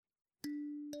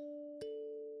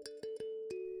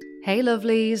Hey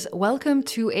lovelies, welcome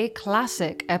to a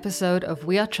classic episode of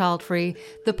We Are Child Free,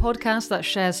 the podcast that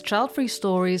shares child-free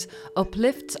stories,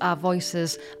 uplifts our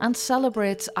voices and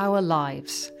celebrates our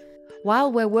lives.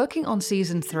 While we're working on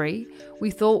season 3,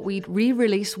 we thought we'd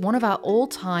re-release one of our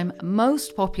all-time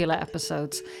most popular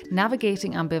episodes,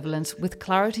 Navigating Ambivalence with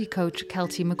Clarity coach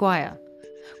Kelty Maguire.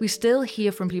 We still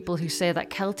hear from people who say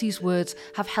that Kelty's words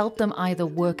have helped them either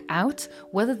work out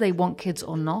whether they want kids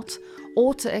or not,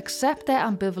 or to accept their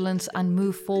ambivalence and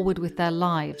move forward with their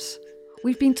lives.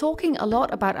 We've been talking a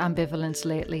lot about ambivalence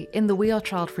lately in the We Are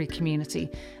Child Free community,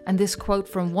 and this quote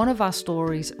from one of our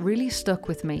stories really stuck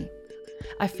with me.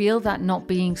 I feel that not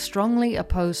being strongly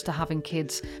opposed to having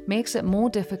kids makes it more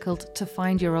difficult to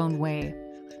find your own way.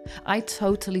 I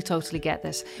totally get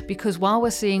this, because while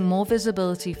we're seeing more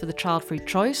visibility for the child-free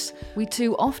choice, we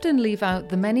too often leave out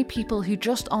the many people who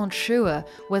just aren't sure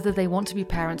whether they want to be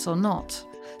parents or not.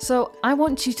 So I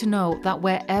want you to know that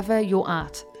wherever you're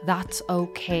at, that's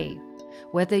okay.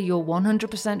 Whether you're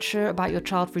 100% sure about your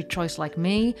child-free choice like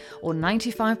me, or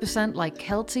 95% like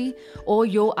Kelty, or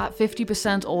you're at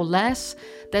 50% or less,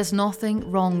 there's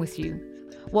nothing wrong with you.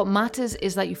 What matters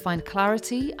is that you find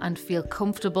clarity and feel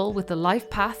comfortable with the life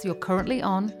path you're currently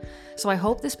on, so I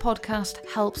hope this podcast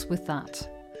helps with that.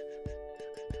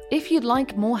 If you'd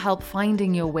like more help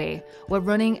finding your way, we're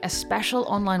running a special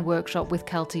online workshop with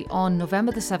Kelty on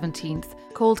November the 17th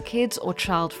called Kids or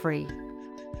Child Free.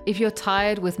 If you're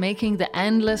tired with making the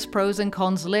endless pros and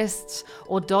cons lists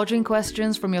or dodging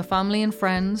questions from your family and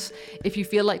friends, if you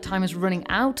feel like time is running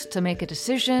out to make a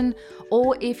decision,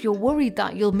 or if you're worried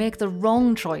that you'll make the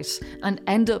wrong choice and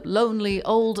end up lonely,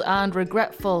 old and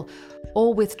regretful,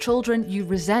 or with children you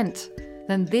resent,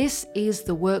 then this is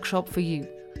the workshop for you.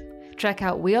 Check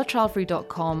out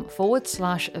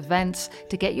wearechildfree.com/events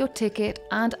to get your ticket,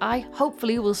 and I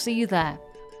hopefully will see you there.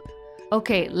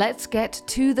 Okay, let's get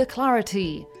to the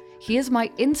clarity. Here's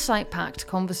my insight-packed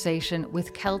conversation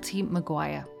with Kelty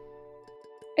Maguire.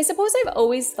 I suppose I've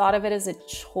always thought of it as a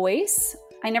choice.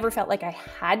 I never felt like I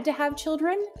had to have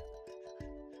children.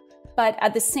 But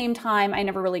at the same time, I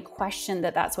never really questioned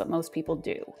that that's what most people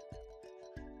do.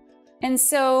 And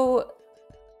so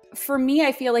for me,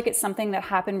 I feel like it's something that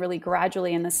happened really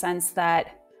gradually, in the sense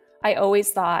that I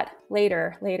always thought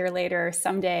later,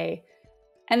 someday.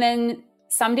 And then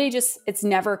someday it's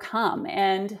never come.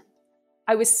 And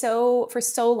I was for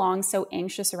so long so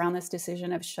anxious around this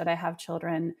decision of, should I have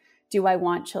children? Do I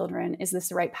want children? Is this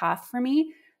the right path for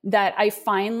me? That I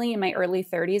finally in my early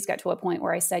 30s got to a point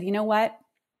where I said, you know what?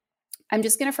 I'm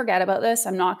just going to forget about this.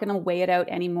 I'm not going to weigh it out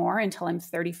anymore until I'm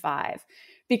 35.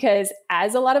 Because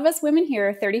as a lot of us women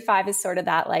here, 35 is sort of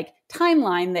that like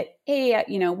timeline that, hey,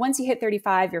 once you hit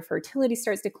 35, your fertility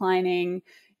starts declining.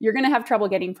 You're going to have trouble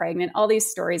getting pregnant. All these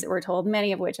stories that we're told,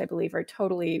 many of which I believe are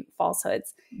totally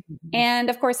falsehoods. Mm-hmm. And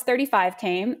of course, 35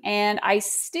 came and I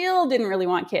still didn't really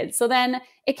want kids. So then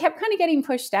it kept kind of getting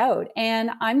pushed out. And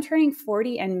I'm turning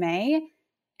 40 in May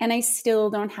and I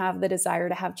still don't have the desire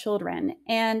to have children.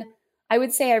 And I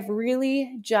would say I've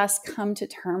really just come to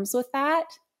terms with that.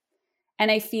 And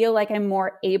I feel like I'm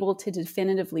more able to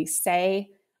definitively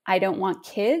say I don't want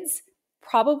kids,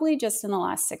 probably just in the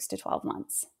last 6 to 12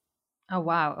 months. Oh,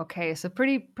 wow. Okay. So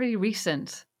pretty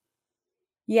recent.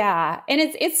 Yeah. And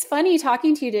it's funny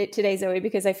talking to you today, Zoe,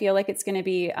 because I feel like it's going to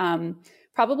be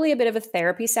probably a bit of a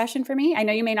therapy session for me. I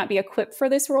know you may not be equipped for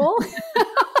this role,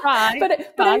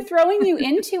 but I'm throwing you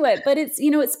into it. But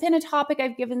it's been a topic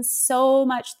I've given so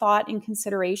much thought and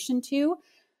consideration to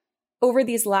over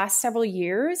these last several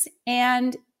years.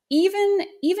 And even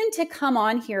to come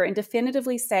on here and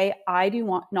definitively say, I do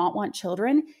not want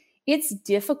children, it's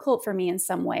difficult for me in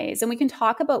some ways. And we can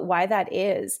talk about why that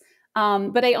is.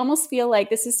 But I almost feel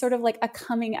like this is sort of like a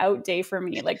coming out day for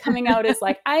me. Like coming out is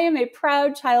like, I am a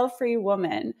proud child-free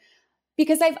woman,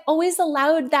 because I've always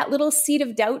allowed that little seed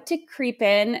of doubt to creep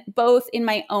in, both in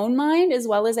my own mind, as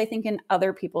well as I think in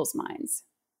other people's minds.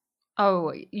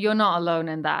 Oh, you're not alone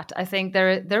in that. I think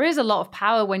there is a lot of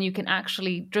power when you can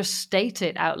actually just state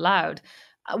it out loud.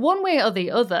 One way or the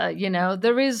other,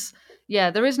 there is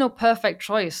no perfect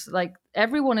choice. Like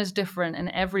everyone is different and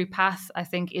every path, I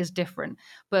think, is different.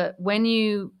 But when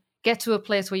you get to a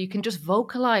place where you can just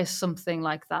vocalize something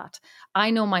like that, I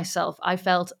know myself, I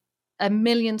felt a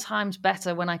million times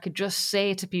better when I could just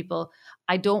say to people,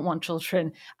 I don't want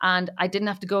children. And I didn't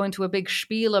have to go into a big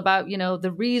spiel about,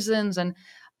 the reasons. And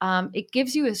it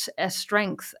gives you a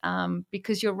strength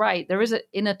because you're right. There is an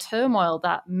inner turmoil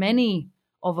that many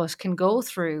of us can go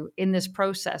through in this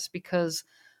process, because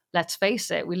let's face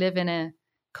it, we live in a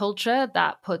culture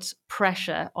that puts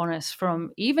pressure on us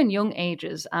from even young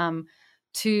ages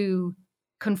to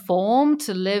conform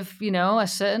to live, a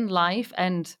certain life,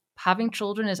 and having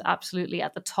children is absolutely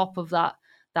at the top of that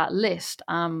list.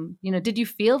 Did you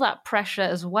feel that pressure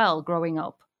as well growing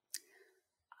up?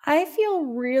 I feel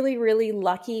really, really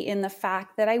lucky in the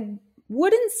fact that I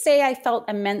wouldn't say I felt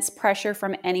immense pressure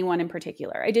from anyone in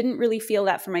particular. I didn't really feel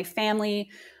that from my family.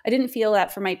 I didn't feel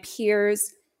that from my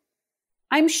peers.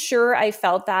 I'm sure I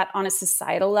felt that on a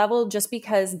societal level just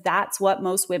because that's what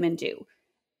most women do.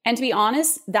 And to be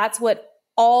honest, that's what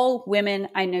all women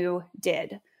I knew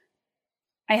did.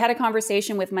 I had a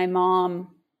conversation with my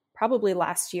mom probably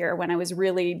last year when I was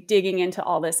really digging into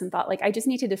all this and thought, like, I just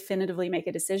need to definitively make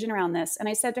a decision around this. And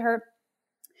I said to her,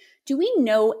 do we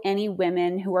know any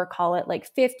women who are, call it like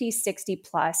 50, 60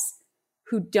 plus,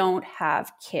 who don't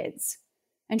have kids?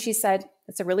 And she said,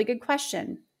 that's a really good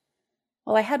question.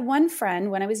 Well, I had one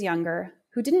friend when I was younger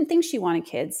who didn't think she wanted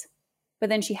kids, but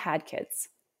then she had kids.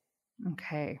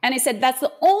 Okay. And I said, that's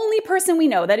the only person we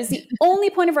know. That is the only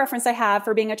point of reference I have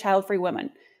for being a child-free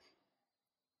woman.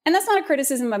 And that's not a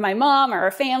criticism of my mom or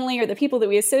our family or the people that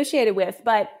we associated with.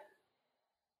 But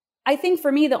I think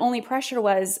for me, the only pressure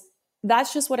was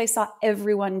that's just what I saw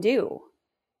everyone do.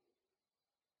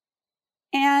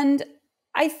 And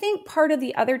I think part of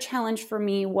the other challenge for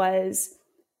me was,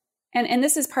 and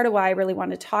this is part of why I really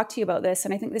wanted to talk to you about this,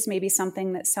 and I think this may be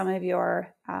something that some of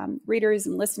your readers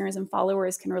and listeners and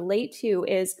followers can relate to,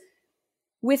 is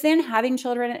within having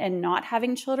children and not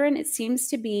having children, it seems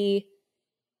to be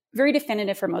very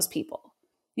definitive for most people.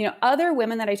 Other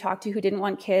women that I talked to who didn't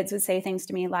want kids would say things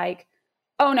to me like,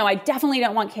 oh no, I definitely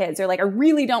don't want kids, or like, I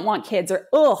really don't want kids, or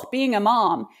ugh, being a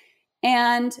mom.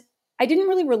 And I didn't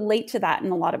really relate to that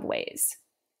in a lot of ways.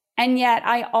 And yet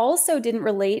I also didn't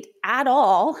relate at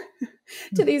all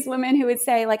to these women who would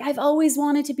say, like, I've always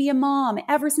wanted to be a mom.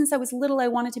 Ever since I was little, I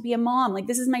wanted to be a mom. Like,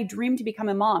 this is my dream to become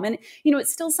a mom. And,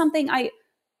 it's still something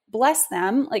bless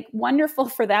them, like, wonderful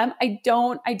for them. I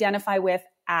don't identify with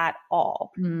at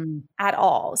all, at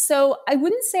all. So I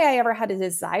wouldn't say I ever had a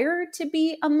desire to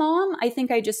be a mom. I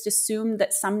think I just assumed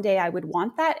that someday I would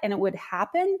want that and it would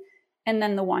happen. And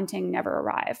then the wanting never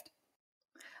arrived.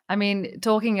 I mean,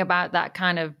 talking about that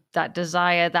kind of that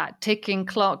desire, that ticking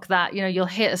clock, that, you'll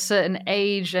hit a certain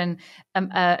age and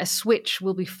a switch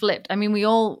will be flipped. I mean, we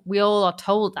all are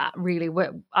told that, really.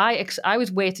 I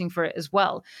was waiting for it as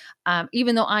well.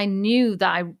 Even though I knew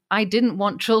that I didn't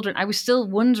want children, I was still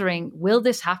wondering, will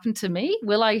this happen to me?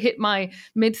 Will I hit my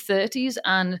mid-30s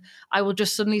and I will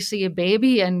just suddenly see a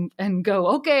baby and go,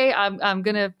 okay, I'm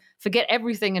going to forget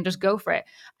everything and just go for it.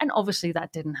 And obviously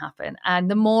that didn't happen. And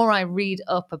the more I read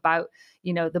up about,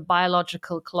 the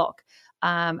biological clock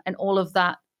and all of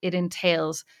that it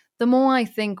entails, the more I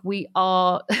think we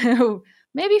are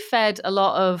maybe fed a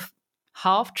lot of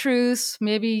half-truths,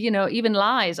 maybe, even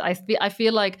lies. I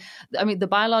feel like, the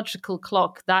biological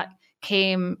clock that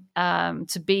came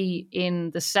to be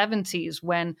in the 70s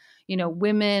when,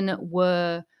 women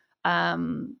were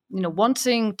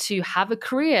wanting to have a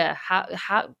career,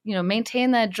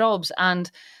 maintain their jobs. And,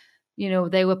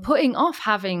 they were putting off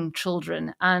having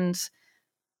children, and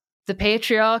the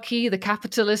patriarchy, the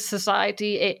capitalist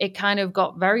society, it kind of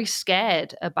got very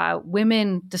scared about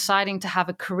women deciding to have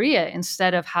a career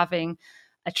instead of having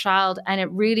a child. And it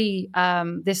really,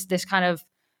 this kind of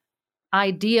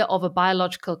idea of a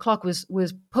biological clock was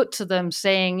put to them,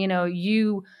 saying,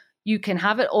 you can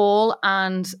have it all,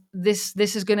 and this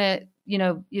is going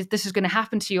to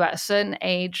happen to you at a certain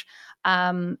age,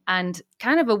 and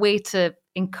kind of a way to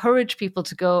encourage people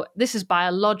to go, this is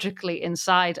biologically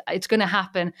inside, it's going to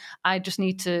happen, I just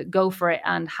need to go for it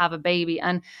and have a baby.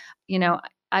 And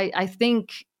I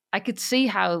think I could see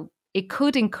how it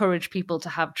could encourage people to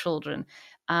have children,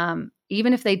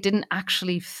 even if they didn't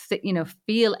actually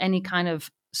feel any kind of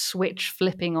switch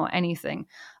flipping or anything.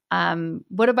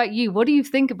 What about you? What do you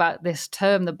think about this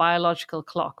term, the biological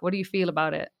clock? What do you feel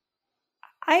about it?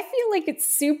 I feel like it's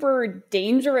super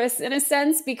dangerous in a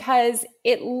sense because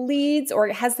it leads, or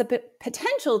it has the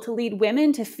potential to lead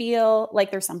women to feel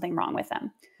like there's something wrong with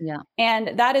them. Yeah.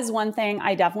 And that is one thing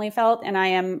I definitely felt. And I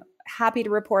am happy to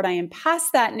report I am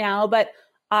past that now, but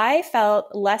I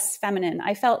felt less feminine.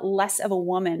 I felt less of a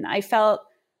woman. I felt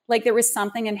like there was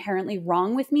something inherently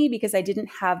wrong with me because I didn't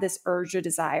have this urge or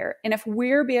desire. And if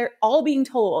we're all being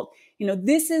told,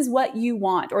 this is what you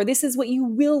want, or this is what you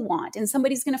will want, and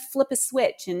somebody's going to flip a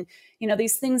switch, and,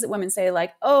 these things that women say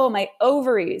like, oh, my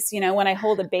ovaries, when I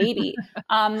hold a baby.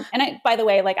 And by the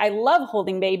way, like, I love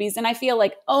holding babies, and I feel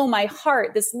like, oh, my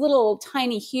heart, this little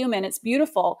tiny human, it's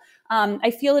beautiful.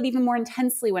 I feel it even more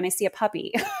intensely when I see a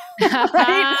puppy,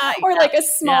 right? Or like a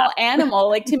small animal.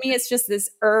 Like, to me, it's just this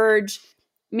urge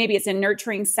maybe it's a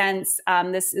nurturing sense.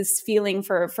 This is feeling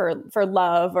for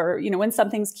love, or, you know, when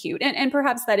something's cute, and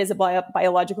perhaps that is a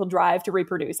biological drive to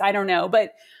reproduce. I don't know,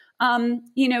 but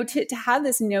you know, to have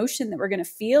this notion that we're going to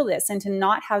feel this and to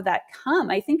not have that come,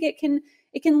 I think it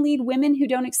can lead women who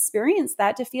don't experience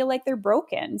that to feel like they're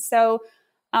broken. So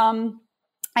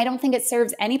I don't think it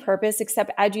serves any purpose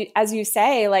except, as you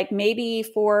say, like maybe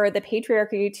for the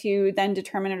patriarchy to then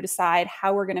determine or decide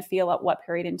how we're going to feel at what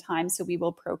period in time, so we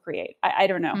will procreate. I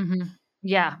don't know. Mm-hmm.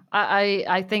 Yeah,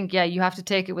 I think, yeah, you have to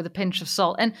take it with a pinch of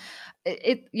salt. And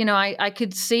it, you know, I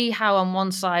could see how on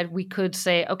one side we could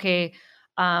say, okay,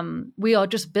 we are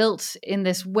just built in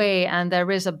this way, and there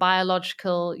is a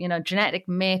biological, you know, genetic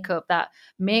makeup that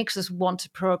makes us want to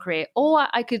procreate. Or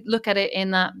I could look at it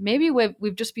in that maybe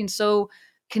we've just been so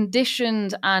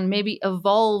conditioned and maybe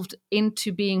evolved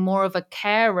into being more of a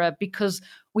carer because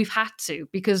we've had to,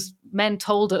 because men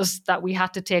told us that we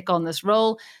had to take on this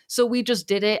role. So we just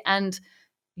did it, and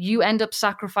you end up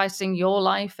sacrificing your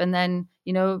life, and then,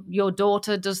 you know, your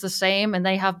daughter does the same, and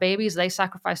they have babies, they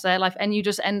sacrifice their life, and you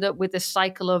just end up with this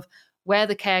cycle of we're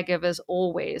the caregivers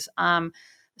always.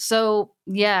 So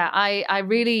yeah,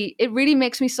 it really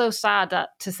makes me so sad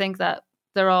to think that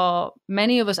there are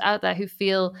many of us out there who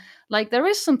feel like there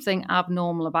is something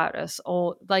abnormal about us,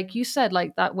 or like you said,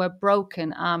 like that we're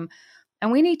broken.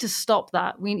 And we need to stop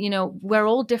that. You know, we're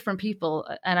all different people,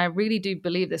 and I really do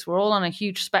believe this. We're all on a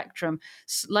huge spectrum.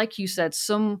 Like you said,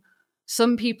 some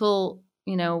people,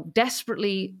 you know,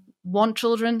 desperately want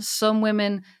children. Some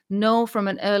women know from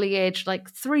an early age, like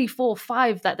 3, 4,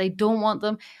 5, that they don't want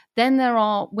them. Then there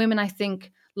are women, I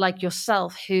think, like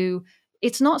yourself, who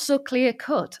it's not so clear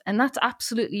cut, and that's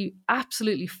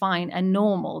absolutely fine and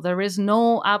normal. There is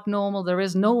no abnormal. There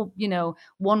is no, you know,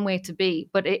 one way to be,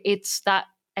 but it's that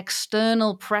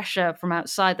external pressure from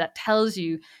outside that tells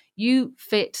you you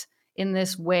fit in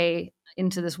this way,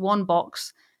 into this one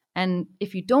box. And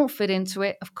if you don't fit into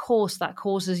it, of course, that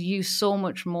causes you so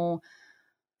much more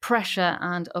pressure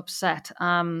and upset.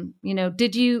 You know,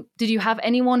 did you have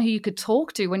anyone who you could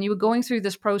talk to when you were going through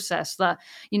this process, that,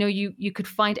 you know, you could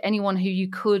find anyone who you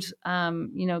could,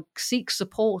 you know, seek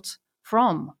support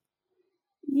from?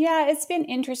 Yeah, it's been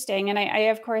interesting. And I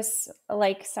of course,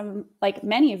 like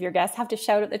many of your guests, have to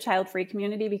shout out the child free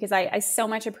community, because I so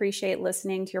much appreciate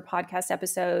listening to your podcast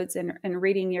episodes and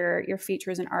reading your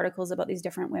features and articles about these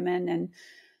different women.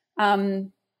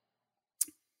 And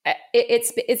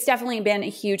it's definitely been a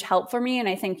huge help for me. And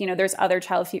I think, you know, there's other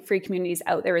child free communities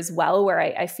out there as well, where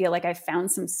I feel like I found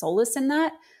some solace in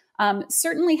that.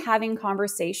 Certainly having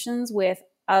conversations with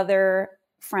other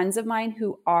friends of mine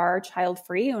who are child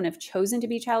free and have chosen to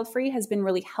be child free has been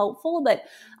really helpful. But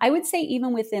I would say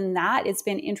even within that, it's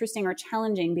been interesting or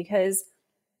challenging, because,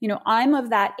 you know, I'm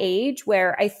of that age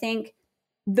where I think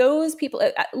those people,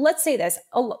 let's say this,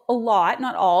 a lot,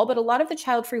 not all, but a lot of the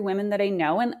child free women that I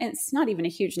know, and it's not even a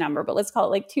huge number, but let's call it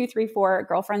like 2, 3, 4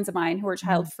 girlfriends of mine who are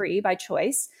child free by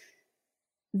choice,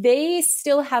 they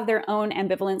still have their own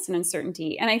ambivalence and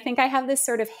uncertainty. And I think I have this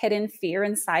sort of hidden fear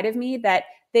inside of me that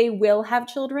they will have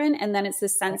children. And then it's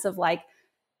this sense of like,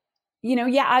 you know,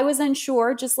 yeah, I was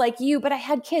unsure just like you, but I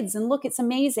had kids and look, it's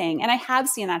amazing. And I have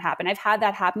seen that happen. I've had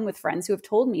that happen with friends who have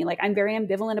told me, like, I'm very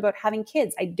ambivalent about having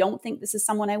kids. I don't think this is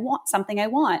something I want.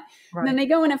 Right. And then they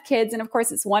go and have kids. And of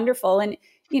course it's wonderful. And,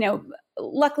 you know,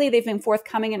 luckily they've been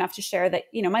forthcoming enough to share that,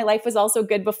 you know, my life was also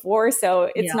good before. So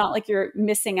it's not like you're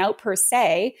missing out per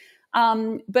se.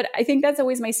 But I think that's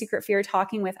always my secret fear,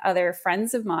 talking with other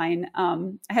friends of mine.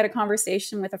 I had a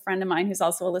conversation with a friend of mine who's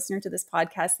also a listener to this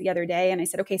podcast the other day. And I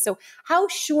said, okay, so how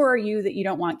sure are you that you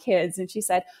don't want kids? And she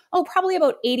said, oh, probably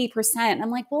about 80%.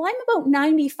 I'm like, well, I'm about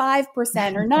 95%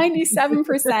 or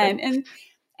 97%.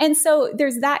 And so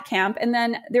there's that camp. And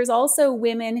then there's also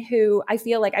women who I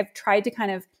feel like I've tried to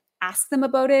kind of ask them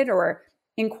about it or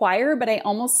inquire, but I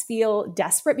almost feel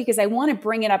desperate because I want to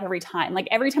bring it up every time. Like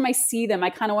every time I see them, I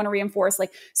kind of want to reinforce,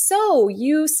 like, so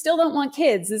you still don't want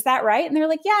kids, is that right? And they're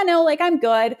like, yeah, no, like I'm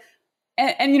good.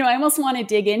 And you know, I almost want to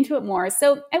dig into it more.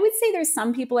 So I would say there's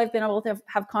some people I've been able to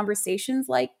have conversations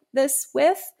like this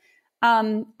with.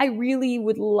 I really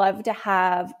would love to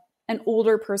have an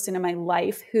older person in my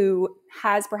life who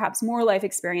has perhaps more life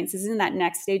experiences in that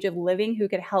next stage of living, who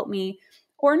could help me,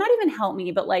 or not even help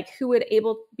me, but like who would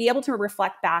be able to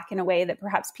reflect back in a way that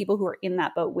perhaps people who are in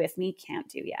that boat with me can't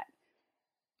do yet.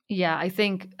 Yeah, I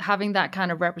think having that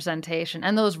kind of representation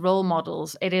and those role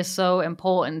models, it is so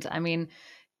important. I mean,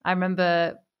 I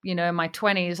remember, you know, in my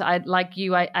 20s,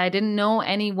 I didn't know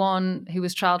anyone who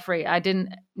was child-free. I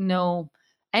didn't know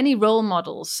any role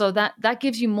models. So that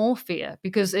gives you more fear,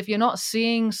 because if you're not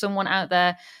seeing someone out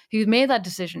there who's made that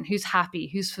decision, who's happy,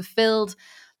 who's fulfilled,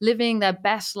 living their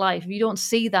best life, if you don't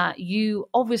see that, you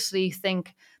obviously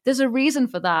think there's a reason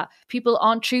for that. People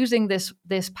aren't choosing this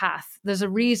path. There's a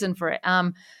reason for it.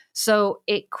 So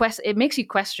it makes you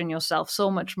question yourself so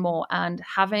much more, and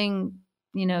having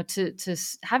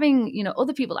having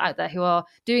other people out there who are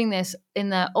doing this in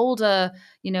their older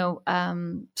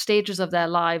stages of their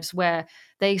lives, where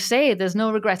they say there's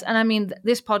no regrets. And I mean,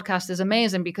 this podcast is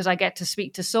amazing because I get to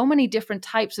speak to so many different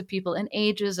types of people and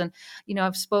ages. And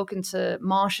I've spoken to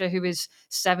Marsha, who is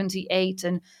 78,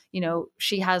 and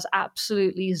she has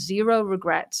absolutely zero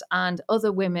regrets, and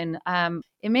other women.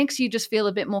 It makes you just feel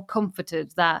a bit more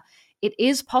comforted that it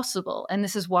is possible. And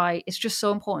this is why it's just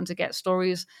so important to get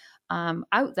stories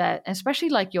out there, especially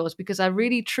like yours, because I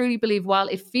really truly believe, while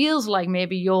it feels like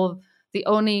maybe you're the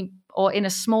only or in a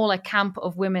smaller camp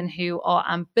of women who are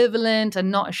ambivalent and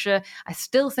not sure, I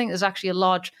still think there's actually a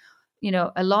large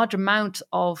amount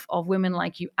of women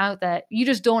like you out there. You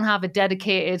just don't have a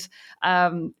dedicated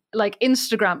like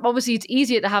Instagram. Obviously, it's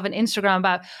easier to have an Instagram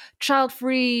about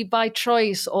child-free by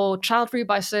choice or child-free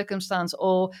by circumstance,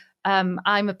 or I'm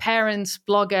a parents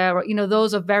blogger, or,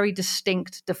 those are very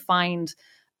distinct, defined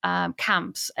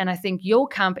camps. And I think your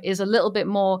camp is a little bit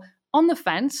more on the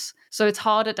fence. So it's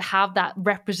harder to have that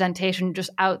representation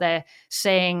just out there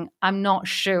saying, I'm not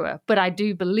sure, but I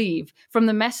do believe. From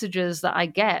the messages that I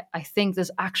get, I think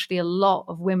there's actually a lot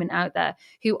of women out there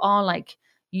who are like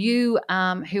you,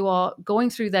 who are going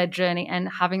through their journey, and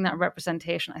having that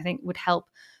representation, I think, would help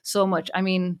so much. I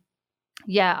mean,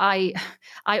 yeah,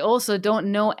 I also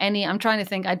don't know any, I'm trying to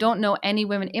think, I don't know any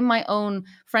women in my own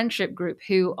friendship group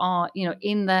who are,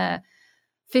 in their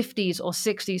 50s or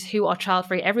 60s who are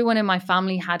child-free. Everyone in my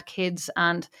family had kids,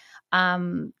 and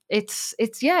it's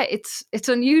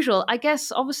unusual. I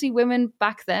guess obviously women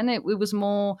back then, it was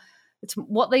more, it's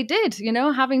what they did,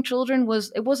 having children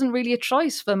wasn't really a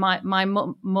choice for my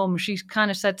mum. She kind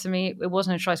of said to me it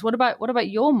wasn't a choice. What about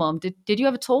your mum? Did you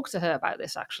ever talk to her about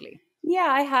this actually? Yeah,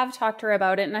 I have talked to her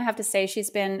about it, and I have to say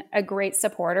she's been a great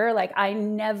supporter. Like, I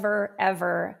never,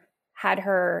 ever had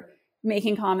her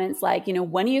making comments like,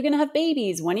 when are you going to have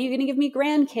babies? When are you going to give me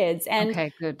grandkids? And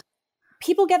okay, good.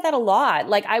 People get that a lot.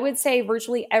 Like, I would say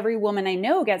virtually every woman I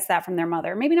know gets that from their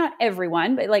mother. Maybe not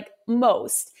everyone, but like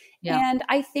most. Yeah. And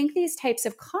I think these types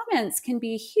of comments can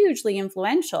be hugely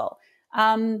influential.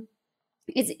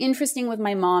 It's interesting with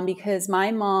my mom because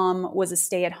my mom was a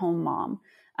stay-at-home mom.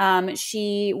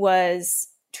 She was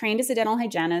trained as a dental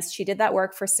hygienist. She did that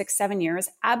work for 6-7 years,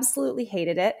 absolutely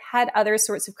hated it, had other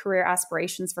sorts of career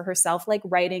aspirations for herself, like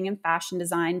writing and fashion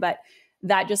design, but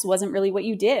that just wasn't really what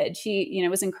you did. She,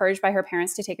 was encouraged by her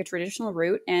parents to take a traditional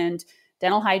route, and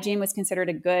dental hygiene was considered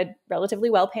a good, relatively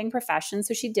well-paying profession.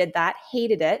 So she did that,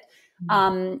 hated it,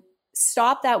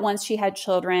 stopped that once she had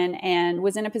children, and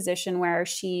was in a position where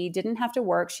she didn't have to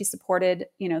work. She supported,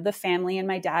 the family and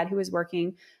my dad who was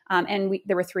working. And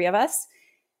there were 3 of us.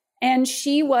 And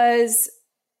she was,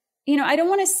 I don't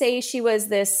want to say she was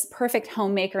this perfect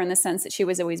homemaker in the sense that she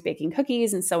was always baking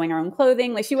cookies and sewing her own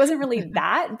clothing. Like, she wasn't really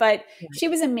that, but she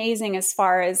was amazing as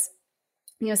far as,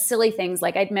 silly things.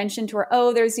 Like, I'd mentioned to her,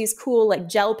 oh, there's these cool like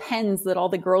gel pens that all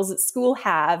the girls at school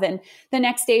have. And the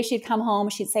next day she'd come home,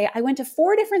 she'd say, I went to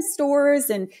 4 different stores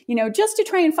and, just to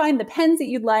try and find the pens that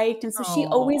you'd liked. And so she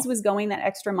always was going that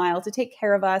extra mile to take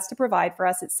care of us, to provide for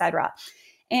us, etc.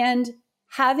 And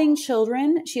having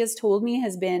children, she has told me,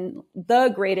 has been the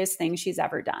greatest thing she's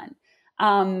ever done.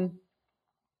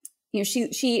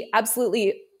 She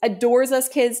absolutely adores us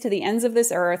kids to the ends of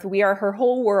this earth. We are her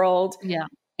whole world. Yeah.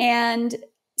 And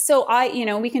so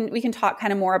we can talk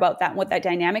kind of more about that, what that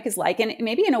dynamic is like, and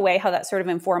maybe in a way how that sort of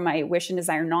informed my wish and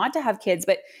desire not to have kids.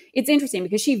 But it's interesting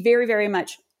because she very, very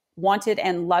much wanted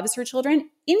and loves her children.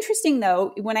 Interesting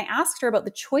though, when I asked her about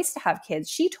the choice to have kids,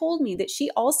 she told me that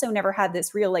she also never had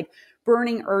this real like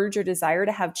burning urge or desire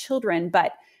to have children,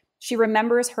 but she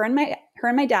remembers her and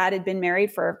my dad had been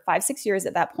married for 5-6 years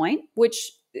at that point,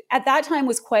 which at that time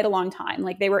was quite a long time.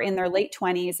 Like, they were in their late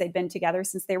 20s. They'd been together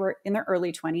since they were in their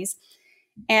early 20s.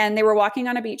 And they were walking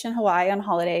on a beach in Hawaii on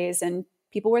holidays, and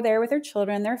people were there with their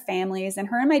children, their families. And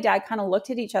her and my dad kind of looked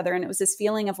at each other, and it was this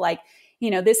feeling of like,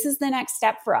 this is the next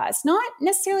step for us. Not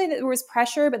necessarily that there was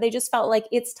pressure, but they just felt like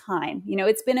it's time.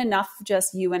 It's been enough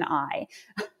just you and I.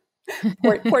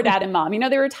 poor dad and mom.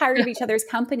 They were tired of each other's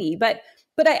company. But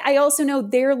I also know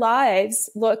their lives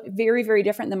look very, very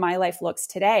different than my life looks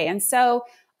today. And so,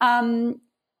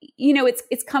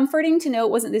 it's comforting to know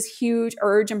it wasn't this huge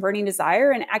urge and burning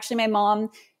desire. And actually, my mom,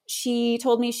 she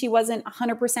told me she wasn't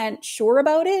 100% sure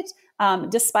about it.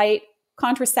 Despite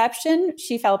contraception,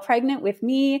 she fell pregnant with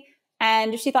me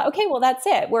And she thought, okay, well, that's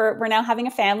it. We're now having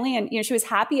a family. And, she was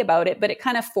happy about it, but it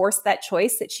kind of forced that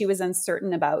choice that she was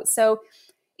uncertain about. So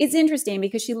it's interesting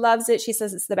because she loves it. She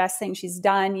says it's the best thing she's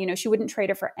done. She wouldn't trade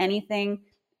it for anything.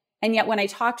 And yet when I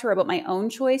talk to her about my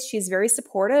own choice, she's very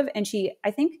supportive. And she,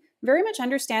 I think, very much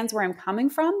understands where I'm coming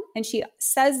from. And she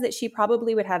says that she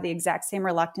probably would have the exact same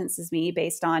reluctance as me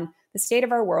based on the state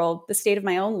of our world, the state of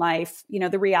my own life,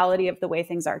 the reality of the way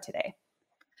things are today.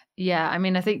 Yeah, I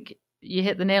mean, I think you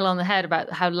hit the nail on the head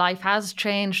about how life has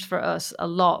changed for us a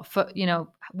lot. For,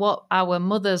 what our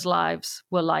mothers' lives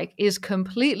were like is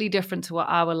completely different to what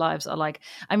our lives are like.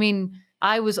 I mean,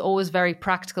 I was always very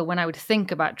practical when I would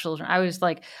think about children. I was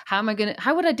like, how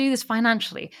would I do this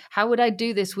financially? How would I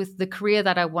do this with the career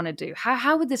that I want to do?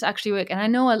 How would this actually work?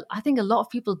 And I think a lot of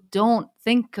people don't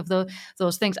think of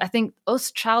those things. I think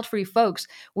us child-free folks,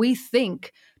 we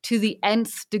think to the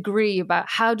nth degree about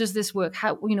how does this work?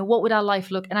 How, what would our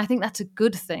life look? And I think that's a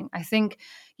good thing. I think,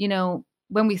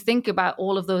 when we think about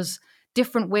all of those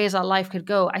different ways our life could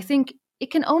go, I think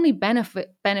it can only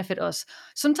benefit us.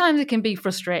 Sometimes it can be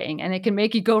frustrating and it can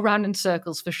make you go around in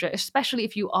circles for sure, especially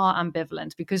if you are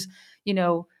ambivalent, because,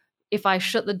 if I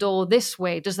shut the door this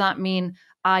way, does that mean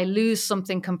I lose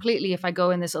something completely if I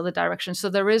go in this other direction? So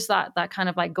there is that kind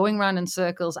of like going around in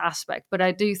circles aspect. But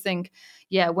I do think,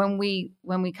 yeah, when we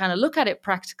kind of look at it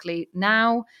practically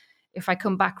now, if I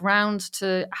come back round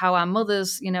to how our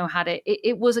mothers, had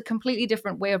it was a completely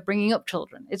different way of bringing up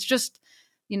children. It's just,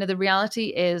 the reality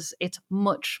is it's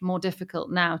much more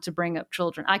difficult now to bring up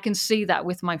children. I can see that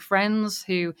with my friends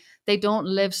who they don't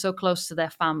live so close to their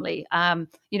family.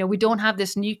 We don't have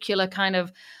this nuclear kind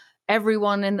of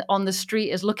everyone on the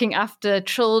street is looking after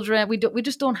children. We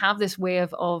just don't have this way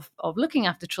of looking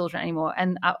after children anymore.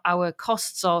 And our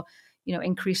costs are,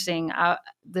 increasing,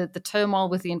 the turmoil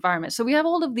with the environment. So we have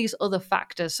all of these other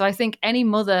factors. So I think any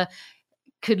mother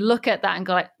could look at that and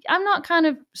go, like, I'm not kind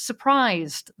of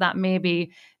surprised that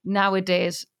maybe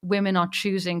nowadays women are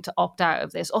choosing to opt out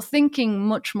of this or thinking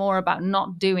much more about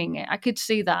not doing it. I could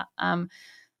see that. And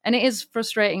it is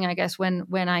frustrating, I guess, when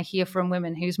I hear from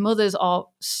women whose mothers are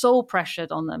so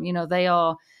pressured on them. They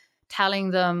are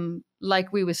telling them,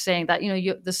 like we were saying, that,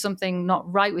 there's something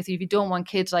not right with you if you don't want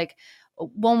kids. Like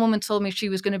one woman told me she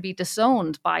was going to be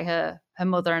disowned by her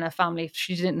mother and her family if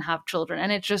she didn't have children.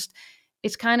 And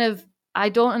it's kind of, I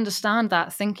don't understand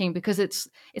that thinking, because it's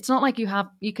not like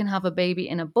you can have a baby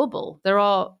in a bubble. There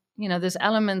are, there's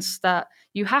elements that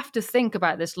you have to think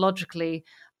about this logically.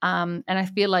 And I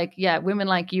feel like, yeah, women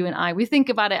like you and I, we think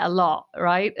about it a lot,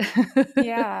 right?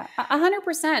 Yeah,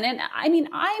 100%. And I mean,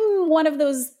 I'm one of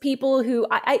those people who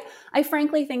I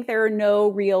frankly think there are no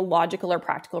real logical or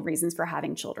practical reasons for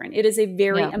having children. It is a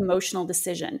very emotional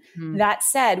decision. That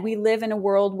said, we live in a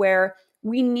world where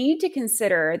we need to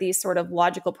consider these sort of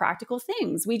logical, practical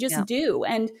things. We just do.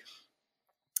 And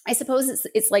I suppose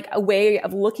it's like a way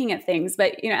of looking at things.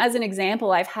 But, as an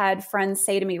example, I've had friends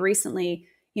say to me recently,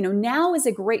 now is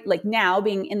a great, like now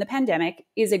being in the pandemic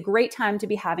is a great time to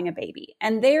be having a baby.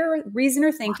 And their reason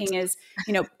or thinking is,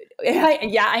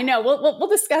 yeah, I know. We'll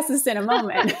discuss this in a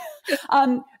moment.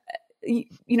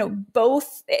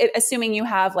 Both, assuming you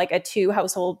have like a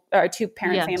 2-household or a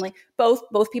 2-parent family,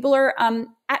 both people are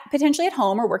potentially at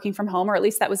home or working from home, or at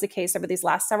least that was the case over these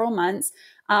last several months.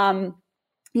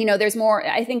 There's more,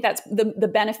 I think that's the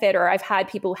benefit, or I've had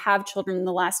people who have children in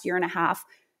the last year and a half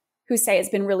who say it's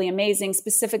been really amazing,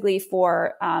 specifically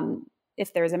for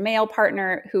if there's a male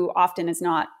partner who often is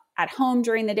not at home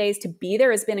during the days, to be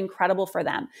there has been incredible for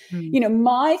them.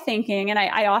 My thinking, and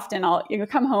I'll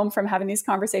come home from having these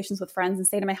conversations with friends and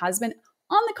say to my husband,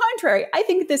 on the contrary, I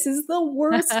think this is the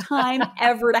worst time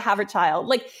ever to have a child.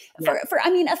 Like for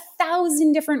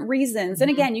 1,000 different reasons. And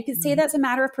again, you could say that's a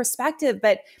matter of perspective,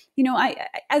 but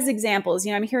as examples,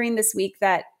 I'm hearing this week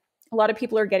that a lot of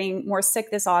people are getting more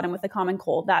sick this autumn with the common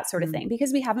cold, that sort of thing,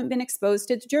 because we haven't been exposed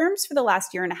to germs for the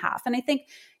last year and a half. And I think,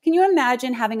 can you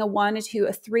imagine having a 1 to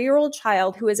a 3-year-old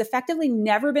child who has effectively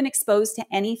never been exposed to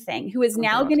anything, who is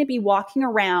now going to be walking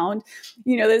around,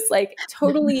 this like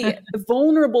totally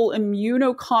vulnerable,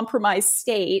 immunocompromised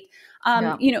state.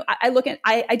 I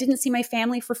didn't see my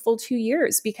family for full 2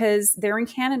 years because they're in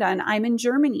Canada and I'm in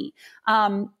Germany.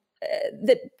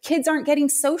 That kids aren't getting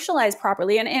socialized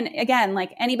properly. And again,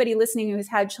 like anybody listening who has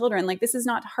had children, like this is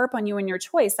not to harp on you and your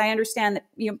choice. I understand that,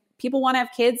 people want to have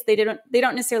kids. They don't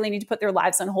necessarily need to put their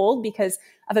lives on hold because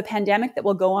of a pandemic that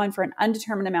will go on for an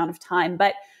undetermined amount of time.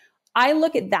 But I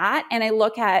look at that and I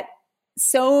look at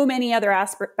so many other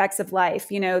aspects of life,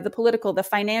 the political, the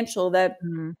financial, the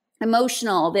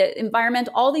emotional, the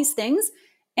environmental, all these things.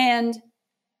 And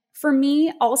for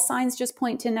me, all signs just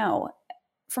point to no.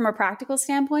 from a practical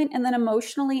standpoint. And then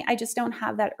emotionally, I just don't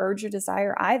have that urge or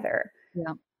desire either.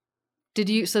 Yeah.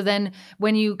 So then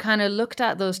when you kind of looked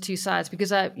at those two sides,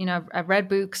 because I've read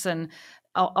books and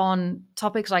on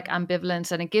topics like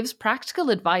ambivalence, and it gives practical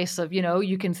advice of,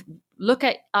 you can look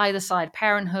at either side,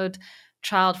 parenthood,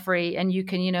 child free, and you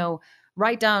can,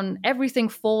 write down everything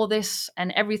for this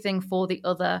and everything for the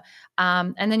other.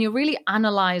 And then you're really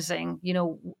analyzing,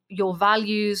 your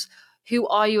values, who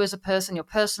are you as a person, your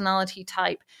personality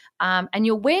type, and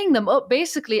you're weighing them up.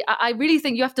 Basically, I really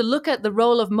think you have to look at the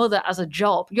role of mother as a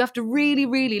job. You have to really,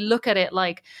 really look at it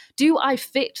like, do I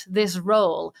fit this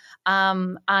role?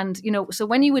 So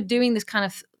when you were doing this kind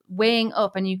of weighing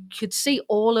up and you could see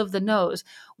all of the no's,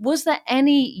 was there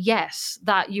any yes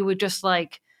that you were just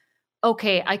like,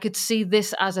 okay, I could see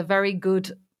this as a very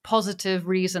good, positive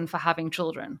reason for having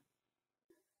children?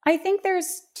 I think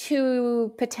there's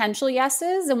two potential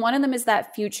yeses. And one of them is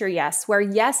that future yes, where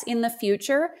yes, in the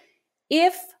future,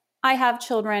 if I have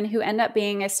children who end up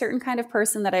being a certain kind of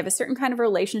person that I have a certain kind of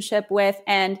relationship with,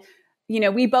 and,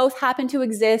 we both happen to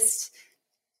exist,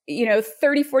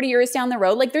 30, 40 years down the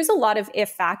road, like there's a lot of if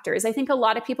factors. I think a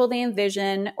lot of people, they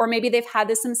envision, or maybe they've had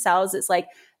this themselves. It's like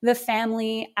the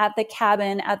family at the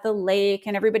cabin at the lake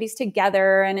and everybody's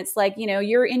together. And it's like,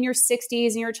 you're in your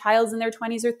 60s and your child's in their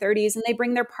 20s or 30s and they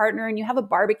bring their partner and you have a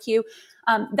barbecue.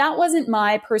 That wasn't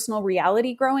my personal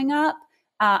reality growing up.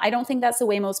 I don't think that's the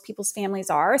way most people's families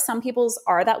are. Some people's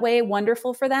are that way,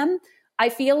 wonderful for them. I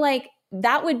feel like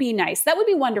that would be nice. That would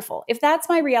be wonderful. If that's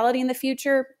my reality in the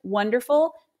future,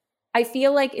 wonderful. I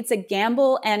feel like it's a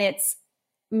gamble and it's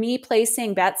me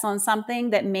placing bets on something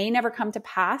that may never come to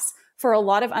pass for a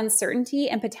lot of uncertainty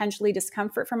and potentially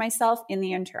discomfort for myself in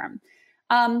the interim.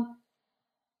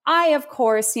 Of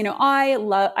course,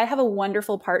 I have a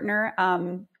wonderful partner.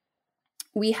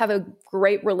 We have a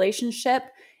great relationship.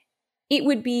 It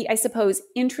would be, I suppose,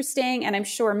 interesting and I'm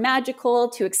sure magical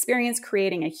to experience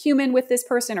creating a human with this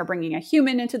person or bringing a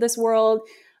human into this world.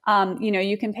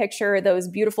 You can picture those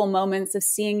beautiful moments of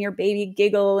seeing your baby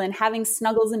giggle and having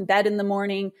snuggles in bed in the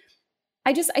morning.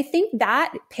 I think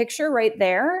that picture right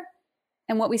there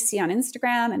and what we see on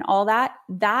Instagram and all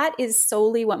that is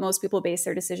solely what most people base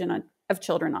their decision of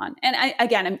children on.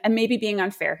 And I'm maybe being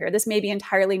unfair here. This may be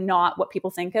entirely not what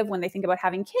people think of when they think about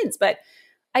having kids, but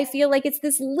I feel like it's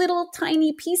this little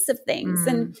tiny piece of things.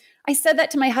 And I said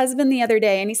that to my husband the other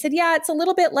day and he said, yeah, it's a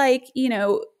little bit like,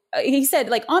 he said,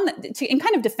 like in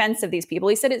kind of defense of these people,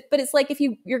 he said, but it's like if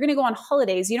you're going to go on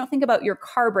holidays, you don't think about your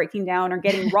car breaking down or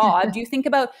getting robbed. You think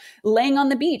about laying on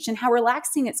the beach and how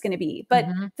relaxing it's going to be. But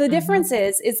the difference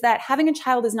is that having a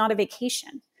child is not a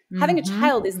vacation. Having a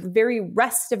child is the very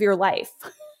rest of your life.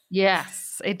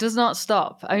 Yes, it does not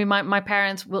stop. I mean,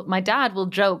 my dad will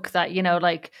joke that,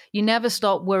 you never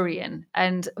stop worrying.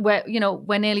 And we're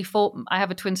nearly 40. I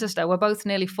have a twin sister. We're both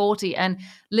nearly 40 and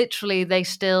literally they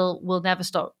still will never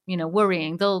stop,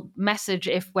 worrying. They'll message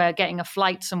if we're getting a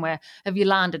flight somewhere. Have you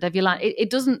landed? It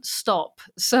doesn't stop.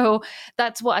 So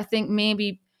that's what I think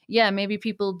maybe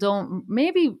people don't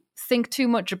think too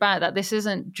much about that. This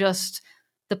isn't just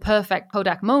the perfect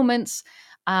Kodak moments.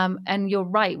 And you're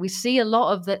right. We see a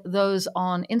lot of those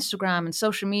on Instagram and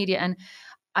social media. And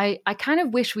I kind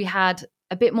of wish we had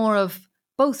a bit more of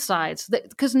both sides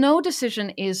because no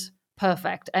decision is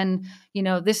perfect. And,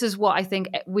 this is what I think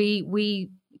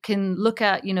we can look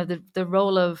at, the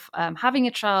role of having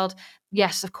a child.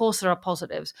 Yes, of course, there are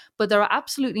positives, but there are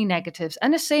absolutely negatives.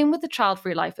 And the same with the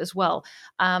child-free life as well.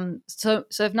 So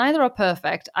if neither are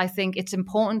perfect, I think it's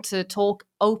important to talk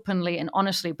openly and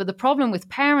honestly. But the problem with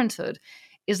parenthood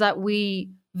is that we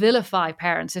vilify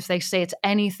parents if they say it's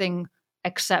anything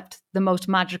except the most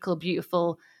magical,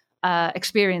 beautiful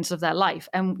experience of their life.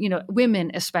 And,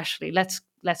 women especially, let's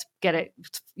get it,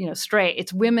 straight.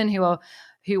 It's women who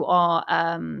are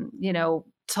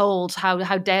told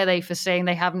how dare they for saying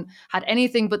they haven't had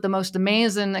anything but the most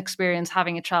amazing experience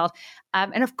having a child.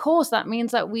 And of course, that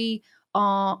means that we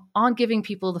aren't giving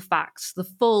people the facts, the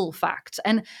full facts.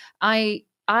 And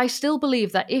I still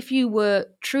believe that if you were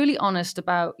truly honest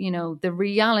about, the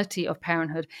reality of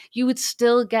parenthood, you would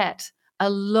still get a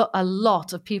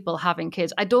lot of people having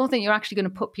kids. I don't think you're actually going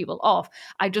to put people off.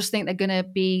 I just think they're going to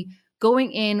be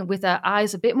going in with their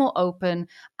eyes a bit more open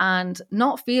and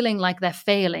not feeling like they're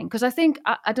failing. Because I think,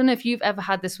 I don't know if you've ever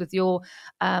had this with your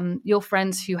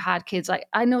friends who had kids.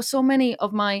 I know so many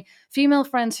of my female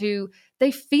friends who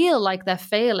they feel like they're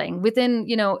failing within,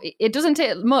 it doesn't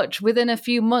take much. Within a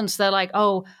few months, they're like,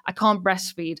 oh, I can't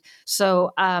breastfeed.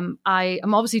 So I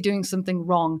am obviously doing something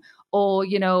wrong. Or,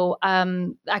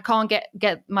 I can't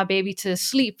get my baby to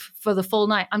sleep for the full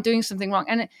night. I'm doing something wrong.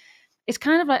 And it's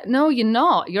kind of like, no, you're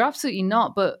not. You're absolutely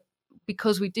not. But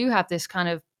because we do have this kind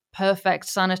of perfect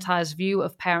sanitized view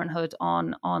of parenthood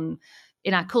on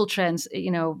in our culture and,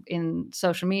 in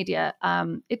social media,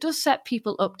 it does set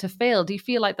people up to fail. Do you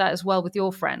feel like that as well with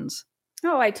your friends?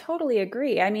 Oh, I totally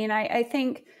agree. I mean, I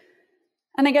think,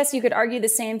 and I guess you could argue the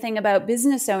same thing about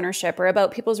business ownership or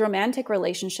about people's romantic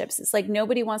relationships. It's like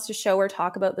nobody wants to show or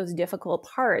talk about those difficult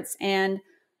parts. And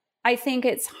I think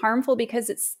it's harmful because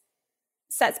it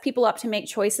sets people up to make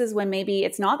choices when maybe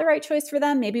it's not the right choice for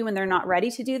them, maybe when they're not ready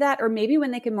to do that, or maybe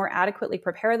when they can more adequately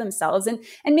prepare themselves. And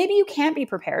maybe you can't be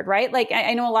prepared, right? Like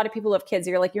I know a lot of people have kids,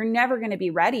 you're like, you're never going to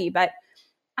be ready. But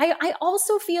I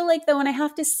also feel like, though, and I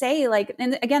have to say, like,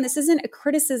 and again, this isn't a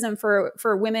criticism for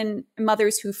women,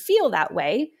 mothers who feel that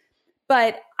way,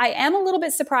 but I am a little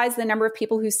bit surprised the number of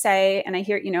people who say, and I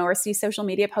hear, or see social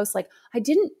media posts like, I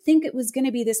didn't think it was going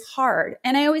to be this hard.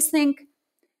 And I always think,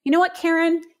 you know what,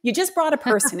 Karen, you just brought a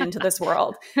person into this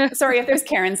world. Sorry if there's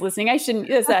Karens listening. I shouldn't,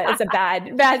 it's a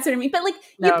bad sort of me, but like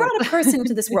you brought a person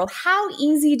into this world. How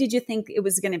easy did you think it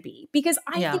was going to be? Because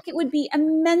I think it would be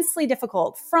immensely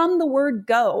difficult from the word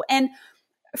go. And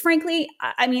frankly,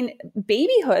 I mean,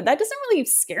 babyhood, that doesn't really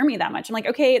scare me that much. I'm like,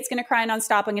 okay, it's going to cry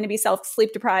nonstop. I'm going to be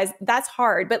sleep deprived. That's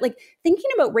hard. But like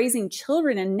thinking about raising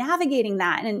children and navigating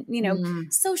that and,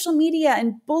 social media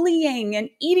and bullying and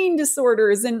eating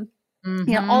disorders and,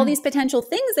 all these potential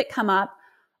things that come up,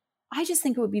 I just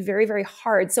think it would be very, very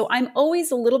hard. So I'm always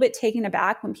a little bit taken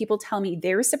aback when people tell me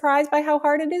they're surprised by how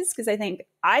hard it is, because I think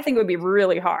it would be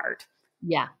really hard.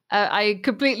 Yeah, I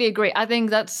completely agree. I think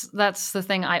that's the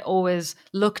thing. I always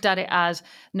looked at it as,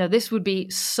 no, this would be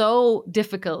so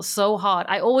difficult, so hard.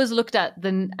 I always looked at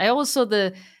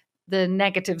the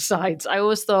negative sides. I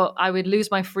always thought I would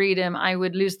lose my freedom. I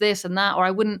would lose this and that, or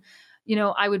I wouldn't,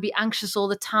 I would be anxious all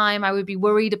the time. I would be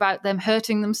worried about them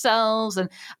hurting themselves.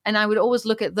 And I would always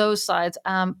look at those sides.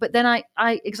 But then I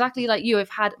exactly like you, I've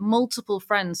had multiple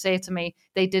friends say to me,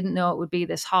 they didn't know it would be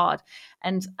this hard.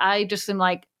 And I just am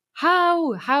like,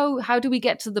 how do we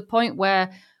get to the point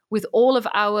where with all of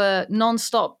our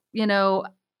nonstop,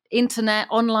 internet,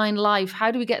 online life,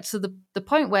 how do we get to the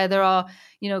point where there are,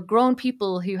 grown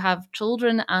people who have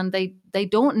children and they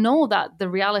don't know that the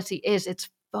reality is it's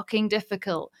fucking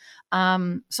difficult.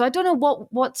 So I don't know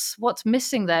what's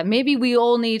missing there. Maybe we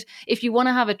all need, if you want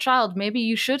to have a child, maybe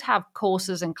you should have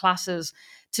courses and classes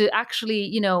to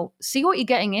actually, see what you're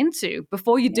getting into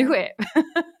before you do it.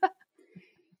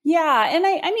 Yeah. And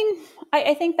I mean,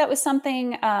 I think that was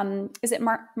something, is it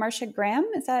Marsha Graham?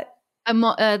 Is that? The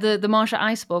Marsha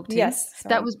I spoke to. Yes. Sorry.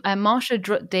 That was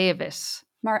Marsha Davis.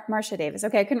 Marsha Davis.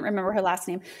 Okay. I couldn't remember her last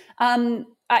name.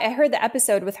 I heard the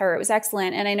episode with her. It was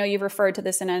excellent. And I know you've referred to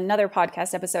this in another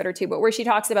podcast episode or two, but where she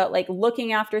talks about like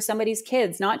looking after somebody's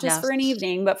kids, not just for an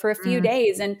evening, but for a few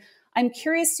days. And I'm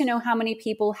curious to know how many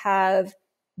people have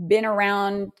been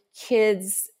around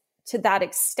kids to that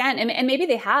extent. And maybe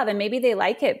they have, and maybe they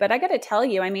like it, but I got to tell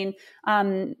you, I mean,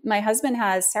 my husband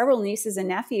has several nieces and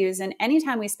nephews, and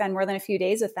anytime we spend more than a few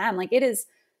days with them, like it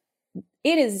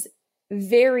is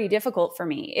very difficult for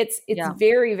me. It's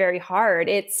very, very hard.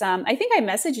 It's, I think I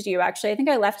messaged you actually. I think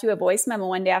I left you a voice memo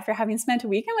one day after having spent a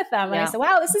weekend with them. And I said,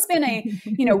 wow, this has been a,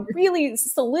 really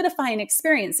solidifying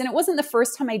experience. And it wasn't the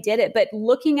first time I did it, but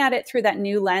looking at it through that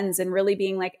new lens and really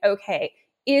being like, okay,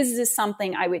 is this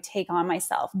something I would take on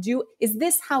myself? Is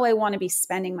this how I want to be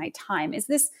spending my time? Is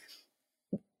this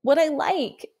what I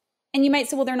like? And you might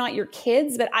say, well, they're not your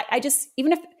kids, but I just,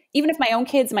 even if my own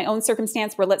kids, my own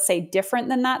circumstance were, let's say, different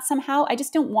than that somehow, I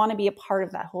just don't want to be a part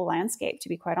of that whole landscape, to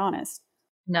be quite honest.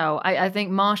 No, I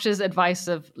think Marsha's advice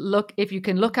of if you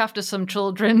can look after some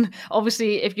children,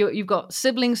 obviously if you've got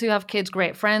siblings who have kids,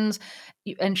 great friends,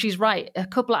 and she's right, a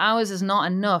couple of hours is not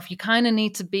enough. You kind of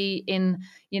need to be in,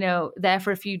 there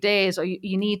for a few days, or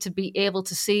you need to be able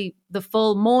to see the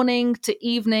full morning to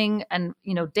evening and,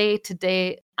 day to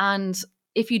day. And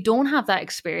if you don't have that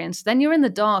experience, then you're in the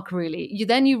dark, really.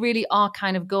 You really are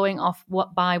kind of going off what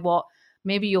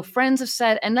maybe your friends have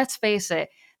said. And let's face it,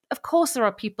 of course, there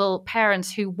are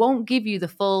parents who won't give you the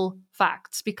full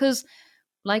facts because,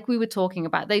 like we were talking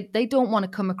about, they don't want to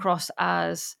come across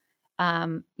as,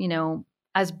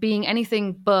 as being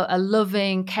anything but a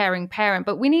loving, caring parent.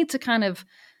 But we need to kind of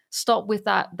stop with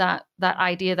that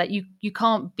idea that you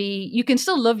can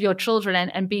still love your children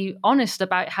and be honest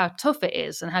about how tough it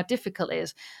is and how difficult it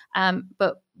is.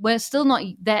 But we're still not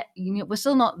there. We're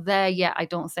still not there yet, I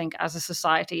don't think, as a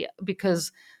society,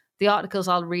 because the articles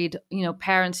I'll read,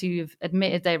 parents who've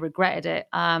admitted they regretted it,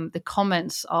 the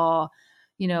comments are,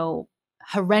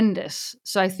 horrendous.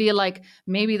 So I feel like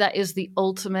maybe that is the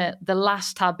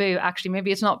last taboo. Actually,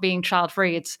 maybe it's not being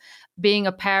child-free, it's being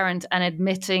a parent and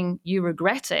admitting you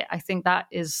regret it. I think that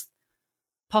is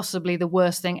possibly the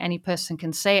worst thing any person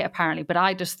can say, apparently. But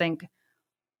I just think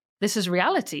this is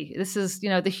reality. This is,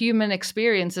 the human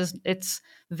experience it's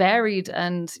varied.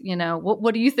 And,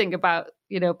 what do you think about,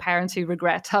 parents who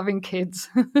regret having kids?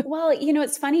 Well,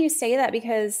 it's funny you say that,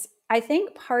 because I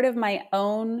think part of my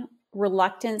own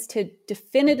reluctance to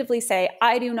definitively say,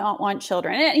 I do not want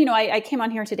children. And, I came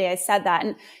on here today, I said that.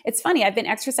 And it's funny, I've been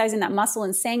exercising that muscle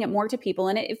and saying it more to people.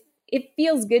 And it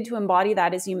feels good to embody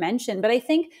that, as you mentioned. But I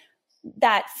think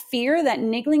that fear, that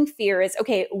niggling fear is,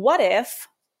 okay, what if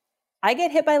I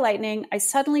get hit by lightning, I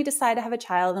suddenly decide to have a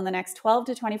child in the next 12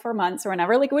 to 24 months or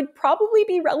whenever, like it would probably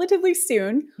be relatively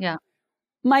soon. Yeah.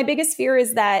 My biggest fear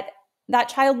is that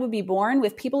child would be born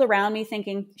with people around me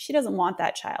thinking, she doesn't want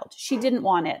that child. She didn't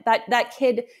want it. That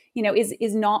kid,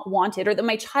 is not wanted. Or that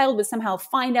my child would somehow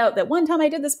find out that one time I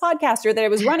did this podcast, or that I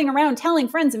was running around telling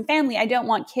friends and family I don't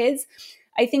want kids.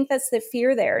 I think that's the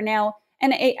fear there. Now,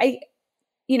 and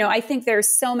I think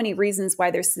there's so many reasons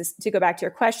why there's this, to go back to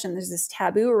your question, there's this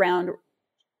taboo around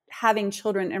having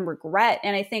children and regret.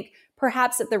 And I think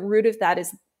perhaps at the root of that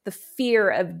is the fear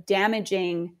of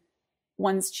damaging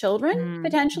one's children,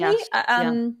 potentially. Yes.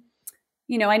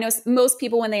 I know most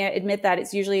people, when they admit that,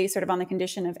 it's usually sort of on the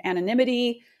condition of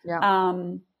anonymity. Yeah.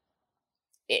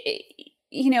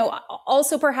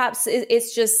 Also perhaps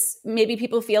it's just maybe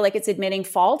people feel like it's admitting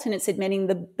fault, and it's admitting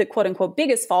the quote unquote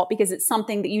biggest fault, because it's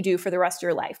something that you do for the rest of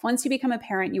your life. Once you become a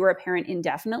parent, you are a parent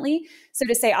indefinitely. So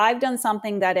to say I've done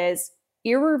something that is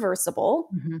irreversible,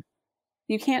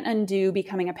 you can't undo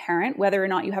becoming a parent, whether or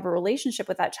not you have a relationship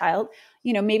with that child,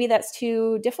 maybe that's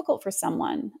too difficult for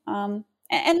someone. And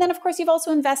then of course you've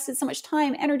also invested so much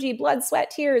time, energy, blood, sweat,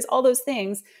 tears, all those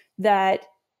things, that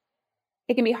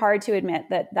it can be hard to admit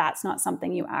that that's not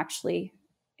something you actually,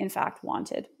 in fact,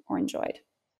 wanted or enjoyed.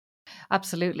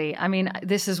 Absolutely. I mean,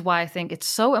 this is why I think it's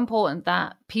so important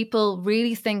that people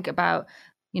really think about,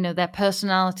 their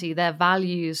personality, their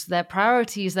values, their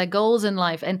priorities, their goals in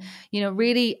life, and,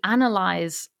 really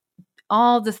analyze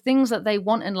all the things that they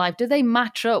want in life. Do they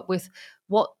match up with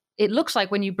what it looks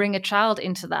like when you bring a child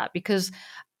into that? Because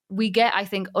we get, I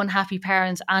think, unhappy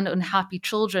parents and unhappy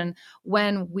children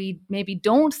when we maybe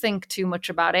don't think too much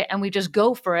about it and we just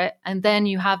go for it. And then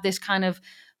you have this kind of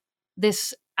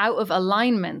this out of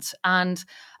alignment. And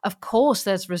of course,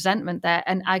 there's resentment there.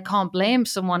 And I can't blame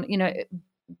someone,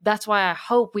 that's why I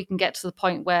hope we can get to the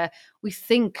point where we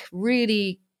think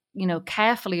really,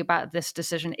 carefully about this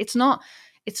decision. It's not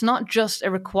just a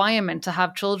requirement to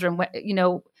have children.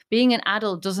 Being an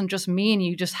adult doesn't just mean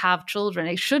you just have children.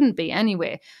 It shouldn't be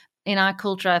anyway. In our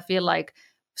culture, I feel like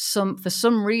for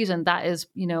some reason that is,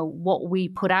 what we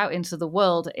put out into the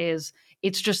world is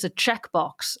it's just a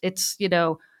checkbox. It's,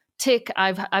 tick,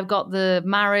 I've got the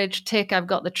marriage, tick, I've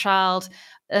got the child,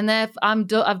 and then I've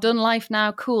done life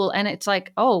now, cool. And it's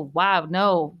like, oh wow,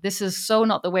 no, this is so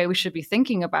not the way we should be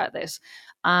thinking about this.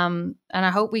 And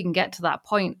I hope we can get to that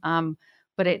point.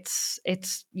 But it's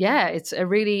a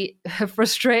really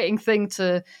frustrating thing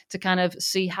to kind of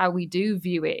see how we do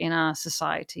view it in our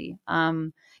society.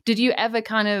 Did you ever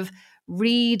kind of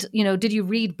did you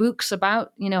read books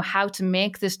about, how to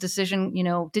make this decision?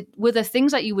 Were there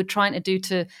things that you were trying to do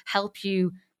to help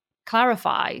you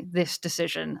clarify this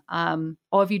decision?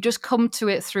 Or have you just come to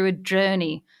it through a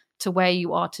journey to where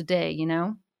you are today,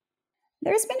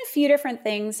 There's been a few different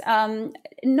things.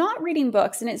 Not reading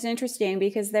books, and it's interesting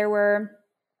because there were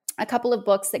a couple of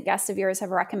books that guests of yours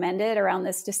have recommended around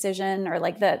this decision, or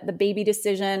like the baby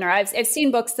decision, or I've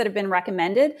seen books that have been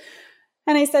recommended.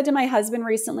 And I said to my husband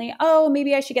recently, oh,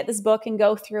 maybe I should get this book and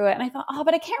go through it. And I thought,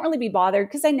 but I can't really be bothered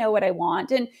because I know what I want.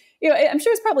 And, I'm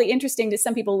sure it's probably interesting to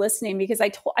some people listening, because I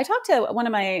talked to one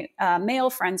of my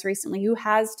male friends recently who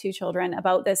has 2 children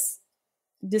about this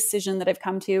decision that I've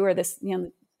come to, or this,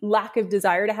 lack of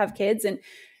desire to have kids, and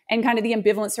kind of the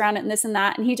ambivalence around it and this and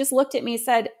that. And he just looked at me and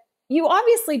said, you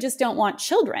obviously just don't want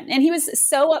children. And he was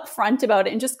so upfront about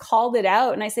it and just called it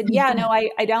out. And I said, yeah, no,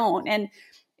 I don't. And,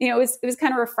 it was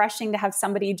kind of refreshing to have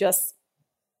somebody just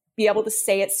be able to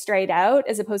say it straight out,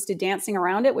 as opposed to dancing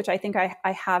around it, which I think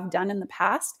I have done in the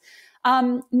past.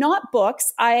 Not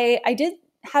books. I did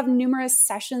have numerous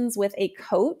sessions with a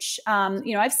coach.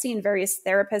 I've seen various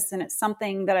therapists, and it's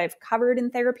something that I've covered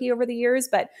in therapy over the years,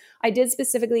 but I did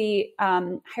specifically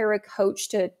hire a coach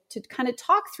to kind of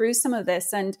talk through some of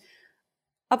this. And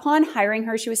upon hiring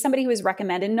her, she was somebody who was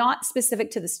recommended, not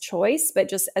specific to this choice, but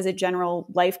just as a general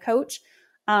life coach.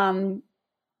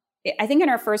 I think in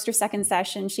our first or second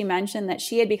session, she mentioned that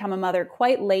she had become a mother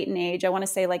quite late in age. I want to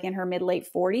say like in her mid-late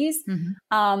 40s. Mm-hmm.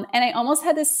 And I almost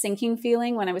had this sinking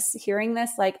feeling when I was hearing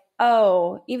this, like,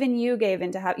 oh, even you gave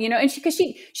into how, and because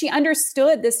she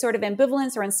understood this sort of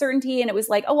ambivalence or uncertainty. And it was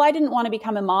like, oh, I didn't want to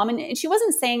become a mom. And she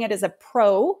wasn't saying it as a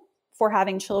pro for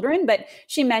having children, but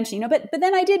she mentioned, but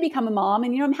then I did become a mom,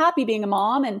 and, I'm happy being a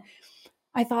mom. And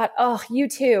I thought, oh, you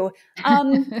too.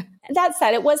 That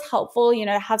said, it was helpful,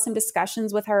 to have some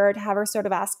discussions with her, to have her sort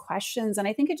of ask questions. And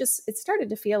I think it started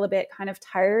to feel a bit kind of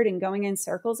tired and going in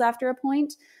circles after a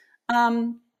point.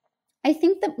 I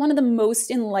think that one of the most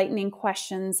enlightening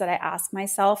questions that I asked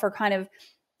myself, or kind of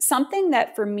something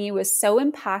that for me was so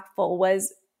impactful,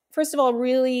 was, first of all,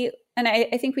 really, and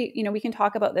I think we can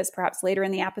talk about this perhaps later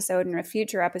in the episode, in a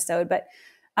future episode, but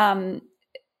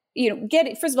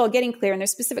first of all, getting clear, and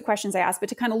there's specific questions I asked, but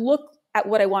to kind of look at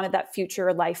what I wanted that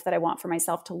future life that I want for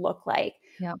myself to look like.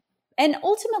 Yeah. And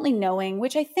ultimately knowing,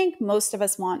 which I think most of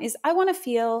us want, is I want to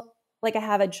feel like I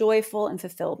have a joyful and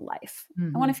fulfilled life.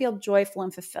 Mm-hmm. I want to feel joyful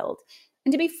and fulfilled.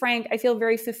 And to be frank, I feel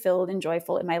very fulfilled and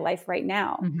joyful in my life right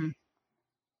now. Mm-hmm.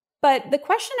 But the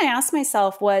question I asked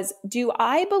myself was, do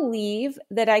I believe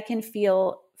that I can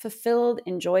feel fulfilled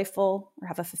and joyful, or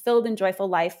have a fulfilled and joyful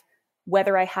life,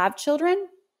 whether I have children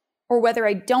or whether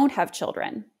I don't have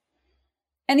children?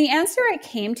 And the answer I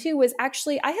came to was,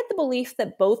 actually, I had the belief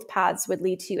that both paths would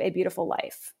lead to a beautiful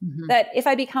life. Mm-hmm. That if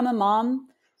I become a mom,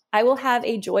 I will have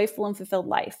a joyful and fulfilled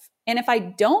life. And if I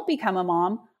don't become a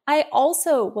mom, I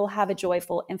also will have a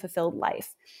joyful and fulfilled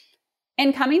life.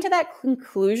 And coming to that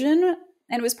conclusion,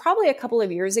 and it was probably a couple of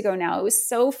years ago now, it was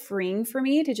so freeing for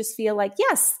me to just feel like,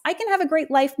 yes, I can have a great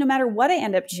life no matter what I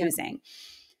end up choosing. Yeah.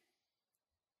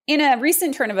 In a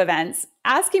recent turn of events,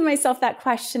 asking myself that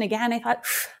question again, I thought,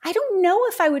 I don't know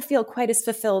if I would feel quite as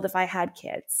fulfilled if I had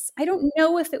kids. I don't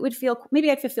know if it would feel, maybe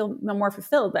I'd feel more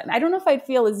fulfilled, but I don't know if I'd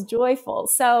feel as joyful.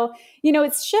 So,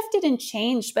 it's shifted and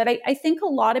changed. But I think a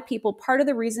lot of people, part of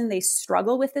the reason they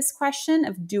struggle with this question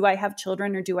of, do I have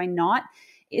children or do I not,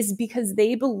 is because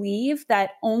they believe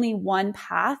that only one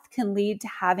path can lead to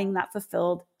having that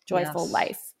fulfilled, joyful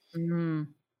life. Mm-hmm.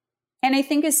 And I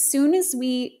think as soon as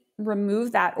we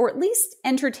remove that, or at least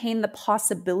entertain the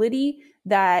possibility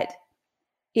that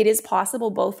it is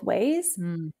possible both ways,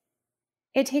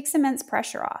 it takes immense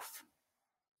pressure off.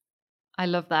 I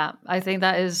love that. I think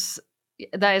that is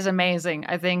amazing.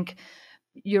 I think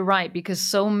you're right, because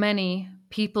so many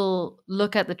people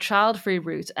look at the child-free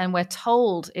route and we're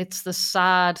told it's the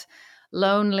sad,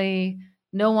 lonely,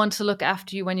 no one to look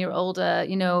after you when you're older.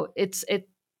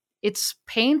 It's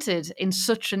painted in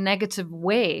such a negative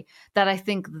way that I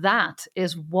think that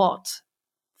is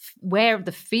where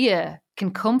the fear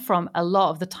can come from a lot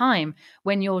of the time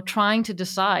when you're trying to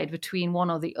decide between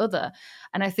one or the other.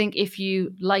 And I think if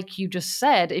you, like you just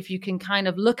said, if you can kind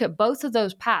of look at both of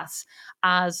those paths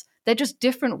as they're just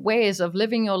different ways of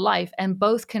living your life, and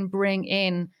both can bring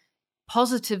in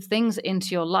positive things into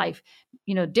your life,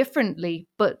 differently,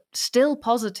 but still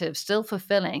positive, still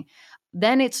fulfilling,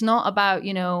 then it's not about,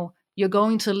 you're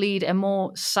going to lead a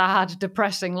more sad,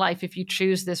 depressing life if you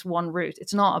choose this one route.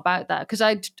 It's not about that. Because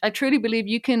I truly believe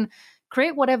you can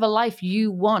create whatever life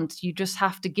you want. You just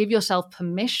have to give yourself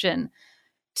permission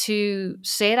to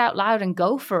say it out loud and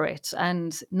go for it,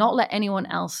 and not let anyone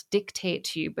else dictate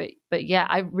to you. But yeah,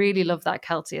 I really love that,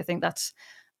 Kelty. I think that's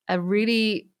a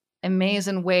really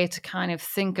amazing way to kind of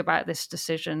think about this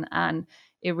decision. And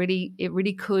it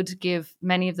really could give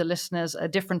many of the listeners a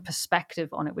different perspective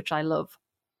on it, which I love.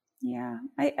 Yeah,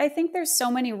 I think there's so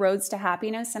many roads to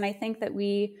happiness. And I think that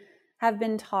we have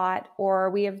been taught, or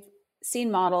we have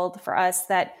seen modeled for us,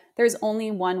 that there's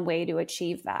only one way to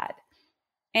achieve that.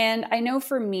 And I know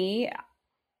for me,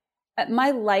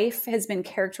 my life has been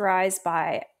characterized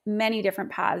by many different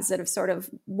paths that have sort of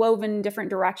woven different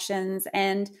directions.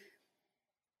 And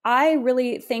I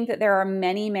really think that there are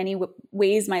many, many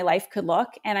ways my life could look,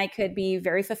 and I could be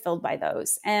very fulfilled by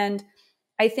those. And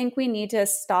I think we need to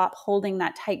stop holding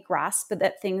that tight grasp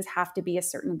that things have to be a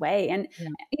certain way. And,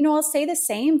 I'll say the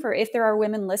same for if there are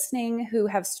women listening who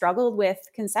have struggled with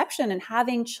conception and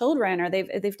having children, or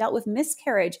they've dealt with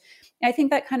miscarriage. I think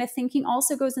that kind of thinking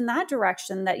also goes in that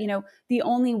direction, that, the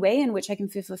only way in which I can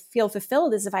feel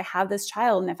fulfilled is if I have this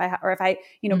child, and if I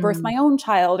birth my own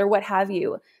child, or what have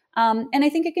you. And I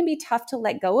think it can be tough to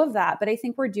let go of that, but I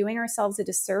think we're doing ourselves a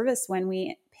disservice when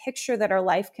we picture that our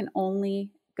life can only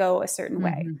go a certain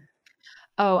way.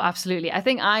 Oh, absolutely. I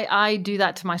think I do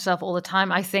that to myself all the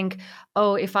time. I think,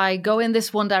 oh, if I go in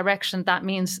this one direction, that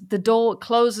means the door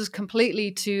closes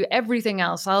completely to everything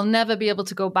else. I'll never be able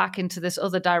to go back into this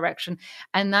other direction.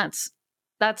 And that's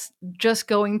just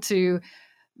going to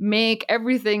make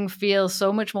everything feel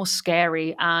so much more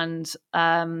scary and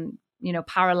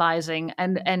paralyzing.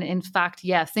 And in fact,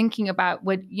 yeah, thinking about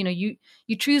what you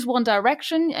choose one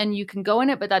direction and you can go in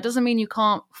it, but that doesn't mean you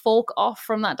can't fork off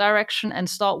from that direction and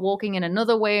start walking in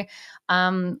another way.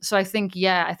 So I think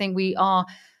I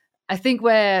think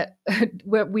where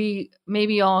we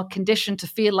maybe are conditioned to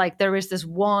feel like there is this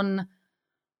one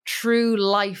true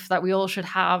life that we all should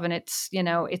have, and it's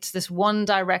this one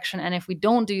direction, and if we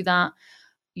don't do that,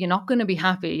 you're not going to be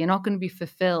happy, you're not going to be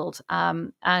fulfilled.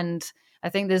 And I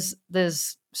think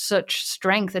there's such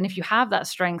strength, and if you have that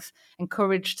strength and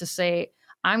courage to say,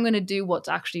 I'm going to do what's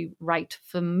actually right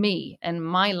for me and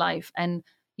my life. And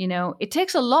it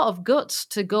takes a lot of guts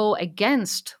to go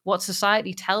against what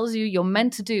society tells you you're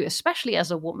meant to do, especially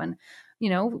as a woman.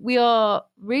 We are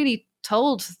really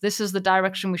told this is the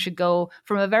direction we should go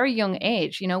from a very young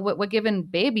age. We're given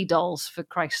baby dolls, for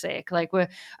Christ's sake, like we're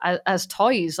as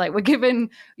toys, like we're given,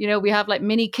 we have like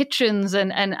mini kitchens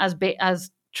and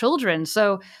as children.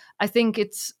 So I think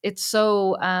it's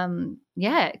so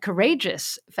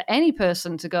courageous for any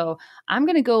person to go, I'm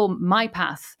going to go my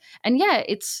path. And yeah,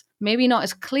 it's maybe not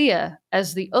as clear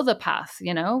as the other path.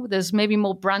 There's maybe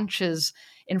more branches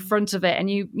in front of it, and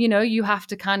you have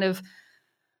to kind of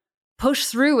push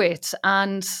through it,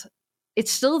 and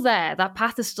it's still there. That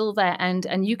path is still there,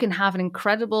 and you can have an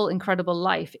incredible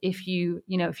life if you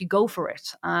go for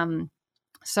it.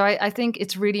 So I think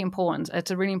it's really important.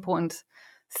 It's a really important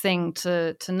thing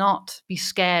to not be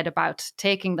scared about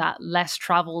taking that less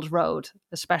traveled road,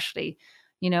 especially,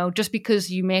 just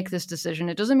because you make this decision,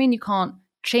 it doesn't mean you can't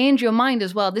change your mind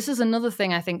as well. This is another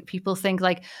thing I think people think,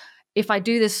 like, if I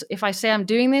do this, if I say I'm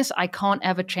doing this, I can't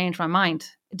ever change my mind.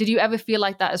 Did you ever feel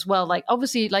like that as well? Like,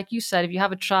 obviously, like you said, if you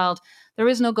have a child, there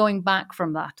is no going back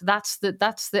from that. That's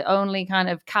the only kind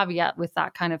of caveat with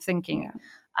that kind of thinking.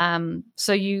 Yeah.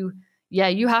 So you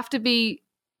have to be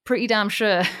pretty damn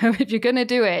sure if you're going to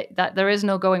do it, that there is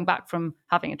no going back from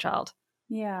having a child.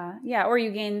 Yeah. Yeah. Or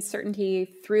you gain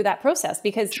certainty through that process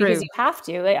because you have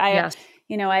to.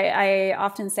 I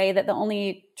often say that the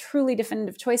only truly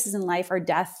definitive choices in life are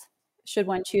death. Should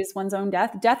one choose one's own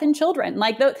death and children.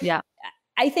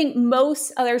 I think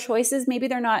most other choices, maybe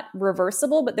they're not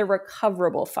reversible, but they're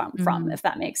recoverable from, if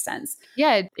that makes sense.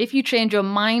 Yeah. If you change your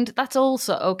mind, that's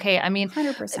also okay. I mean,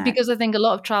 100%. Because I think a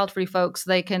lot of child-free folks,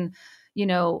 they can,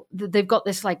 they've got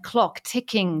this like clock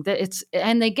ticking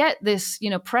and they get this,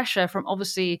 pressure from,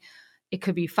 obviously it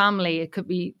could be family, it could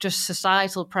be just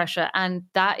societal pressure. And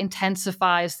that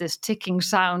intensifies this ticking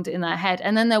sound in their head.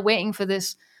 And then they're waiting for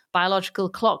this biological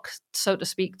clock, so to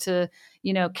speak, to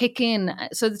kick in.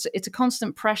 So it's a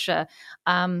constant pressure.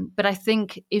 But I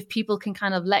think if people can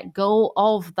kind of let go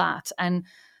of that and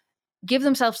give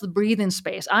themselves the breathing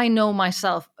space. I know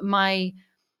myself, when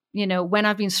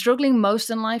I've been struggling most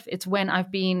in life, it's when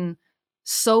I've been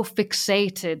so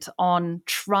fixated on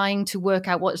trying to work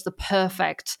out what is the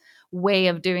perfect way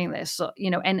of doing this. So,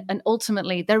 and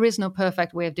ultimately there is no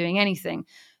perfect way of doing anything.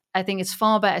 I think it's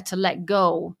far better to let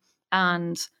go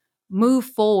and move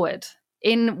forward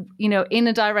in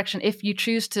a direction. If you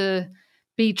choose to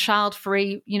be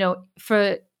child-free,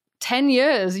 for 10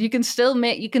 years, you can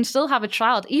still have a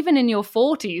child, even in your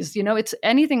 40s, it's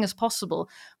anything is possible.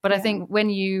 But I think when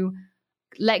you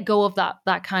let go of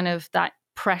that kind of that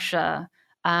pressure,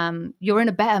 you're in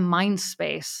a better mind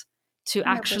space to 100%.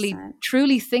 Actually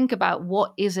truly think about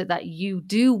what is it that you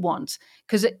do want.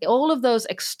 Because all of those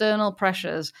external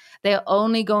pressures, they're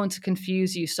only going to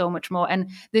confuse you so much more. And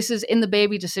this is in the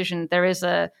baby decision, there is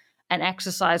an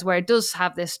exercise where it does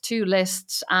have this 2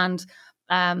 lists. And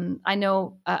I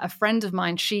know a friend of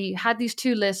mine, she had these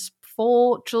 2 lists,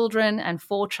 4 children and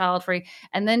 4 child-free.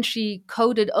 And then she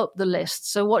coded up the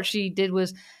list. So what she did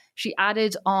was she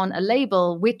added on a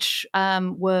label which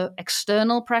were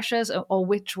external pressures or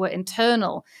which were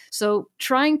internal. So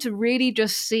trying to really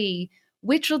just see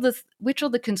which are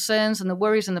the concerns and the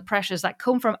worries and the pressures that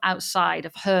come from outside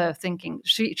of her thinking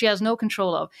she has no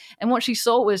control of. And what she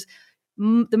saw was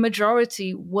the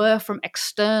majority were from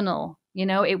external.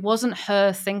 It wasn't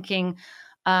her thinking,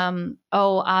 I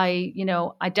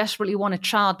desperately want a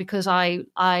child because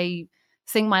I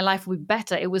think my life would be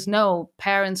better. It was no,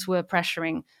 parents were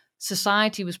pressuring,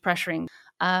 society was pressuring.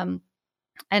 And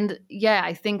yeah,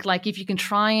 I think like if you can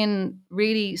try and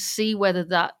really see whether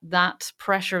that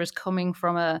pressure is coming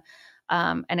from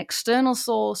an external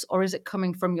source or is it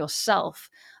coming from yourself,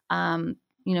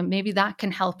 maybe that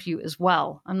can help you as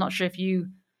well. I'm not sure if you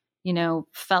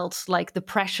felt like the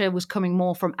pressure was coming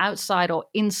more from outside or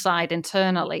inside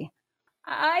internally.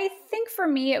 I think for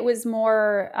me, it was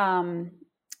more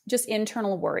just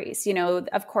internal worries.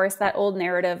 Of course, that old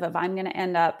narrative of I'm going to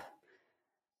end up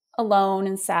alone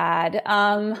and sad.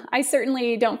 I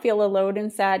certainly don't feel alone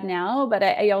and sad now, but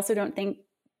I also don't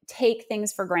take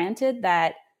things for granted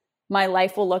that my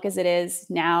life will look as it is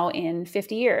now in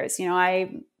 50 years. You know,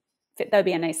 that would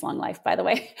be a nice long life, by the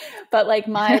way. But like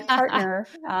my partner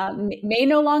may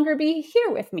no longer be here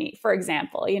with me, for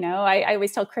example. You know, I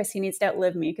always tell Chris he needs to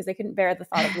outlive me because I couldn't bear the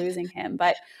thought of losing him.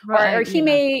 But Right, or he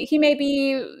may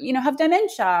be, you know, have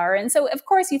dementia, and so of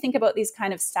course you think about these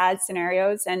kind of sad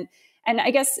scenarios, and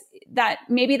I guess that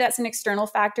maybe that's an external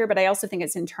factor, but I also think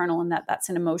it's internal, and that's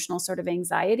an emotional sort of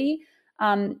anxiety.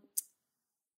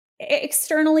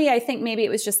 Externally, I think maybe it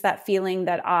was just that feeling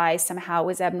that I somehow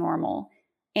was abnormal.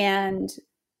 And,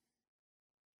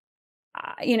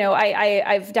 you know,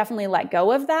 I've definitely let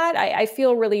go of that. I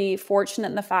feel really fortunate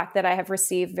in the fact that I have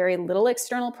received very little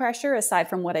external pressure aside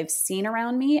from what I've seen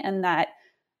around me, and that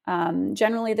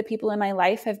generally the people in my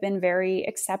life have been very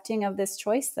accepting of this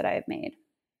choice that I have made.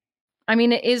 I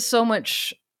mean, it is so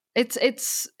much,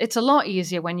 it's a lot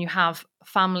easier when you have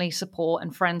family support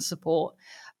and friend support.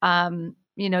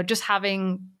 You know, just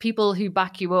having people who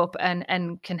back you up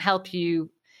and can help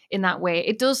you in that way,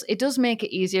 it does make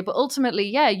it easier. But ultimately,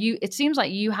 yeah, it seems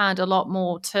like you had a lot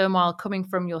more turmoil coming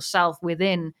from yourself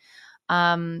within.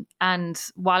 And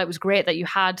while it was great that you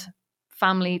had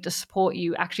family to support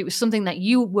you, actually it was something that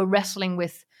you were wrestling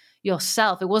with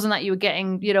yourself. It wasn't that you were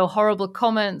getting, you know, horrible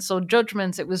comments or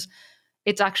judgments.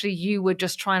 It's actually you were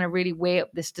just trying to really weigh up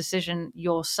this decision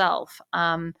yourself.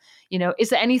 You know, is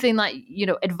there anything that, you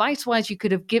know, advice wise you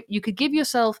could give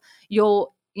yourself, your,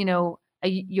 you know,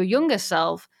 your younger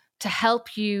self, to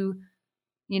help you,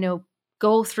 you know,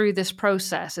 go through this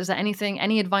process? Is there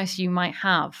any advice you might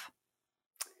have?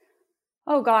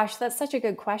 Oh gosh, that's such a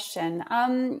good question.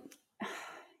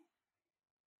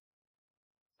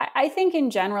 I think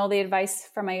in general, the advice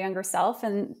from my younger self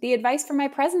and the advice from my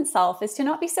present self is to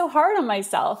not be so hard on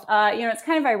myself. You know, it's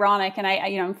kind of ironic, and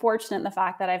I'm fortunate in the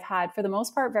fact that I've had, for the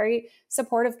most part, very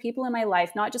supportive people in my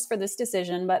life, not just for this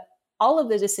decision, but all of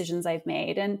the decisions I've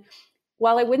made. And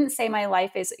while I wouldn't say my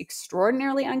life is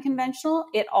extraordinarily unconventional,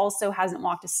 it also hasn't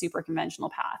walked a super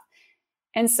conventional path.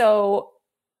 And so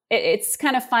it's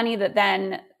kind of funny that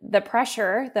then the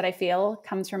pressure that I feel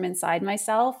comes from inside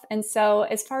myself. And so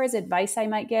as far as advice I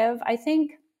might give, I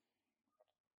think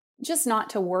just not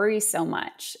to worry so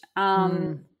much.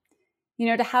 You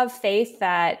know, to have faith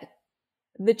that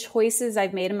the choices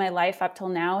I've made in my life up till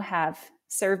now have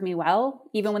served me well.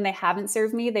 Even when they haven't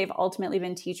served me, they've ultimately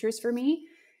been teachers for me.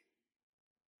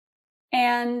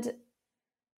 And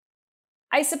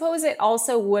I suppose it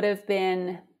also would have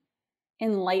been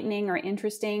enlightening or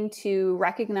interesting to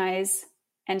recognize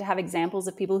and to have examples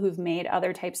of people who've made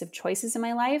other types of choices in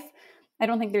my life. I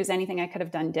don't think there's anything I could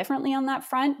have done differently on that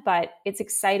front, but it's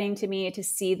exciting to me to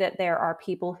see that there are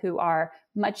people who are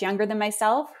much younger than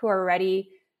myself who are already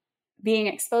being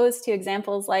exposed to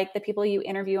examples like the people you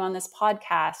interview on this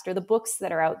podcast or the books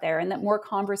that are out there, and that more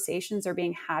conversations are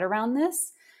being had around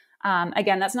this.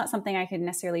 Again, that's not something I could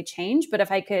necessarily change, but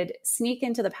if I could sneak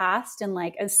into the past and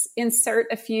like insert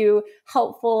a few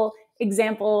helpful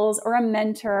examples or a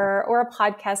mentor or a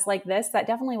podcast like this, that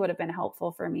definitely would have been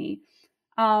helpful for me.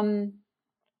 You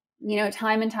know,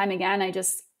 time and time again,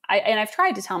 and I've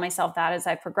tried to tell myself that as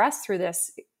I progress through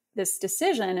this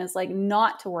decision, is like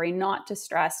not to worry, not to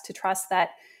stress, to trust that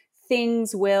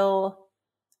things will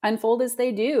unfold as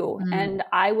they do, and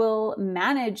I will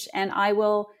manage, and I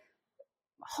will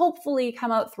hopefully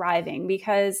come out thriving,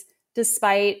 because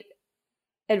despite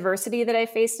adversity that I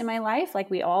faced in my life, like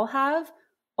we all have,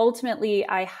 ultimately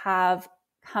I have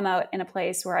come out in a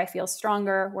place where I feel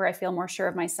stronger, where I feel more sure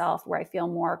of myself, where I feel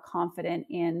more confident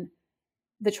in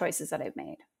the choices that I've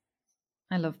made.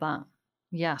 I love that.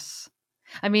 Yes.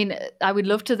 I mean, I would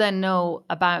love to then know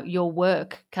about your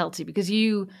work, Kelty, because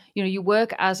you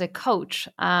work as a coach,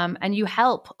 and you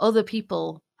help other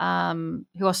people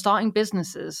who are starting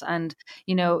businesses, and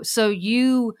so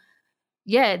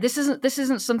this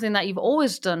isn't something that you've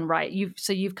always done, right?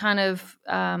 You've kind of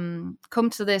come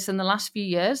to this in the last few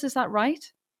years. Is that right?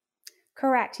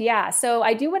 Correct. Yeah. So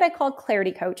I do what I call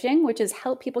clarity coaching, which is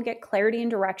help people get clarity and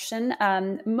direction,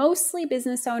 mostly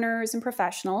business owners and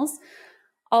professionals.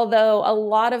 Although a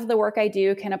lot of the work I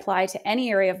do can apply to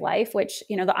any area of life, which,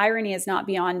 the irony is not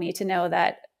beyond me to know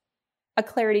that a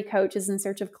clarity coach is in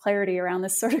search of clarity around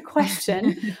this sort of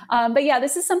question. But yeah,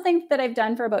 this is something that I've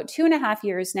done for about 2.5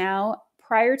 years now.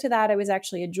 Prior to that, I was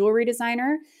actually a jewelry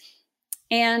designer.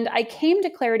 And I came to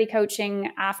clarity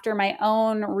coaching after my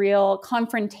own real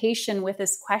confrontation with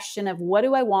this question of what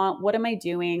do I want? What am I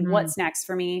doing? What's next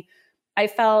for me? I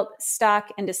felt stuck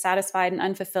and dissatisfied and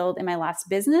unfulfilled in my last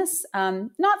business,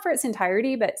 not for its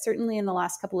entirety, but certainly in the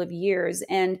last couple of years.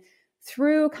 And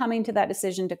through coming to that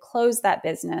decision to close that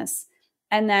business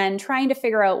and then trying to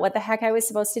figure out what the heck I was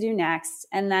supposed to do next,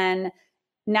 and then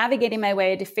navigating my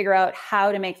way to figure out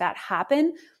how to make that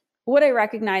happen, what I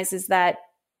recognize is that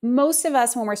most of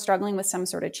us, when we're struggling with some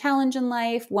sort of challenge in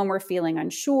life, when we're feeling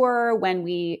unsure, when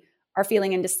we are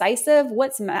feeling indecisive,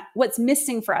 what's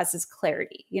missing for us is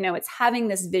clarity. It's having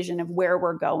this vision of where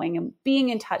we're going and being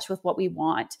in touch with what we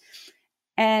want.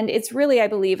 And it's really, I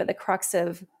believe, at the crux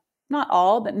of not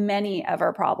all, but many of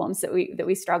our problems that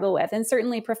we struggle with, and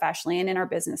certainly professionally and in our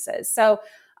businesses. So,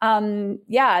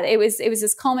 it was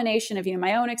this culmination of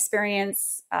my own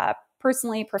experience,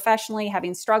 personally, professionally,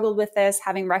 having struggled with this,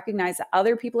 having recognized that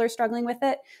other people are struggling with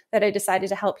it, that I decided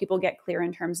to help people get clear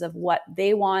in terms of what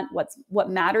they want, what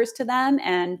matters to them,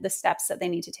 and the steps that they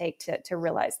need to take to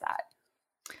realize that.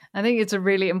 I think it's a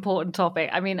really important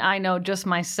topic. I mean, I know just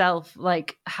myself,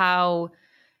 like how,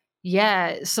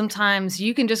 sometimes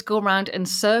you can just go around in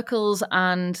circles,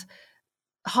 and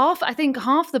half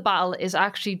the battle is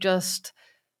actually just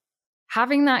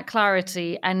having that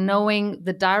clarity and knowing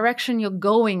the direction you're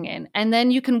going in. And then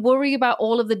you can worry about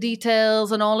all of the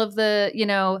details and all of the,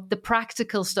 the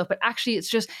practical stuff. But actually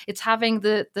it's having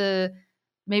the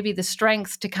maybe the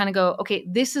strength to kind of go, okay,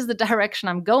 this is the direction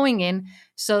I'm going in.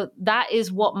 So that is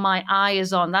what my eye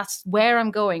is on. That's where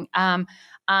I'm going. And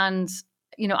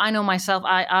I know myself,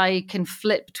 I can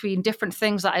flip between different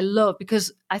things that I love,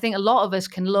 because I think a lot of us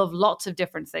can love lots of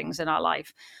different things in our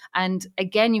life. And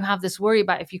again, you have this worry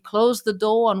about if you close the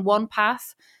door on one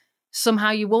path,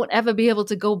 somehow you won't ever be able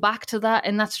to go back to that.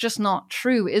 And that's just not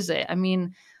true, is it? I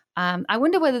mean, I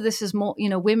wonder whether this is more,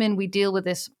 women, we deal with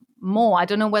this more. I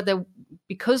don't know whether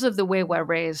because of the way we're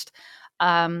raised,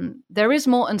 there is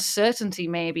more uncertainty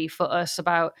maybe for us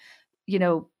about,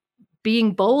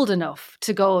 being bold enough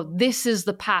to go, this is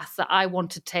the path that I want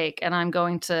to take. And I'm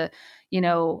going to,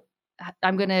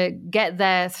 I'm going to get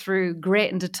there through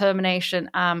grit and determination.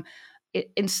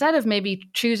 Instead of maybe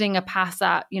choosing a path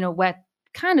that, we're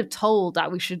kind of told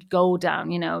that we should go down,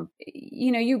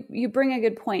 You bring a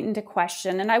good point into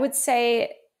question. And I would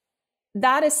say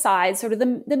that aside, sort of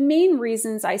the main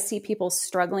reasons I see people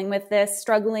struggling with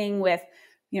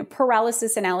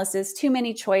paralysis analysis, too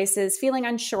many choices, feeling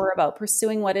unsure about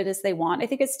pursuing what it is they want, I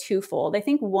think it's twofold. I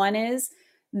think one is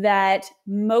that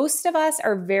most of us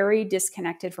are very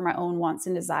disconnected from our own wants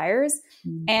and desires.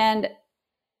 Mm-hmm. And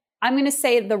I'm going to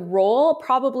say the role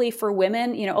probably for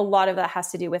women, a lot of that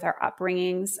has to do with our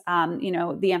upbringings,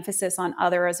 the emphasis on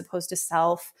other as opposed to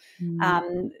self,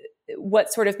 mm-hmm.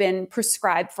 What's sort of been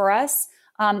prescribed for us.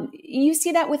 You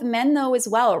see that with men though as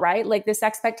well, right? Like this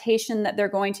expectation that they're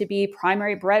going to be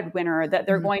primary breadwinner, that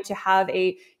they're mm-hmm. going to have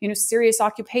a, serious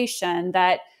occupation,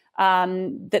 that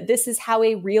this is how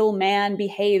a real man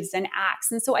behaves and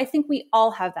acts. And so I think we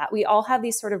all have that. We all have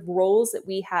these sort of roles that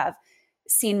we have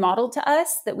seen modeled to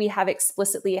us, that we have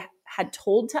explicitly had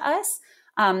told to us.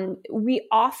 We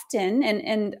often,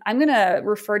 and I'm going to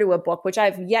refer to a book, which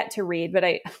I've yet to read, but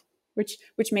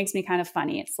which makes me kind of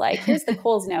funny. It's like, here's the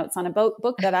Coles notes on a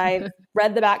book that I've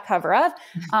read the back cover of.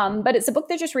 But it's a book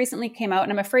that just recently came out,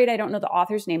 and I'm afraid I don't know the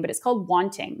author's name, but it's called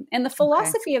Wanting. And the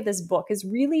philosophy of this book is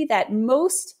really that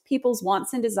most people's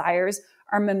wants and desires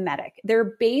are mimetic.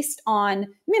 They're based on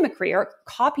mimicry or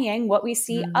copying what we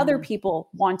see mm-hmm. other people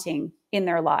wanting in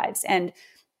their lives and,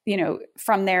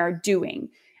 from their doing.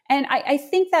 And I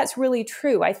think that's really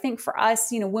true. I think for us,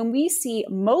 when we see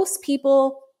most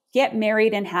people get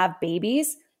married and have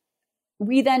babies,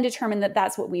 we then determine that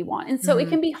that's what we want. And so mm-hmm. it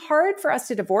can be hard for us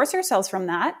to divorce ourselves from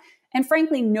that. And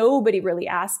frankly, nobody really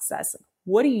asks us,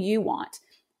 what do you want?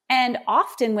 And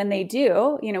often when they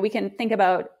do, we can think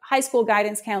about high school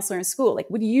guidance counselor in school. Like,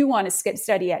 would you want to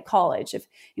study at college if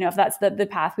that's the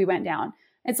path we went down?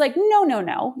 It's like,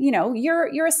 no.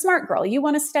 You're a smart girl. You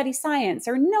want to study science,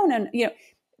 or no.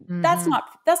 Mm-hmm. That's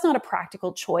not a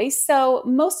practical choice. So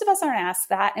most of us aren't asked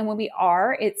that. And when we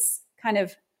are, it's kind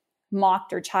of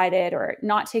mocked or chided or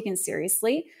not taken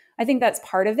seriously. I think that's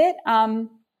part of it.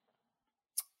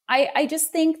 I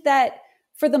just think that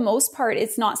for the most part,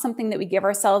 it's not something that we give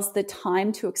ourselves the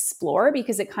time to explore,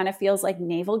 because it kind of feels like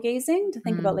navel gazing to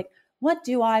think about, like, what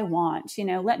do I want?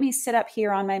 Let me sit up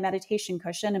here on my meditation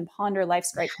cushion and ponder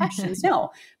life's great questions. No,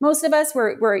 most of us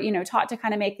were taught to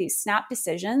kind of make these snap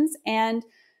decisions. And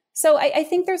so I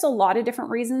think there's a lot of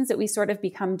different reasons that we sort of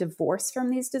become divorced from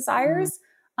these desires.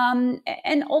 Mm-hmm.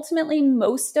 And ultimately,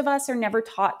 most of us are never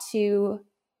taught to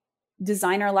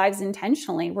design our lives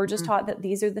intentionally. We're just mm-hmm. taught that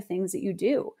these are the things that you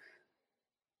do.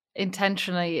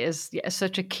 intentionally is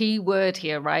such a key word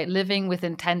here, right? Living with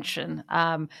intention.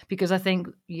 Because I think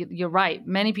you're right.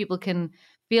 Many people can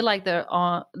feel like they're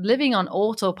living on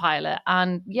autopilot,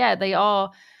 and yeah, they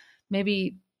are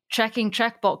maybe checking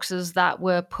check boxes that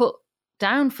were put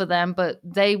down for them, but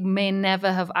they may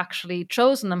never have actually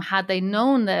chosen them had they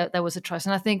known that there was a choice.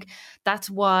 And I think that's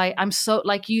why I'm so,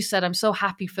 like you said, I'm so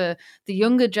happy for the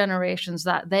younger generations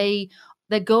that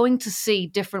they're going to see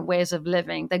different ways of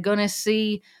living. They're going to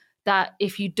see that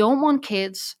if you don't want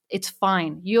kids, it's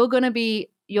fine. You're going to be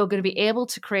able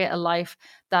to create a life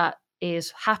that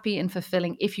is happy and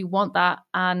fulfilling if you want that.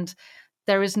 And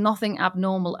there is nothing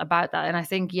abnormal about that. And I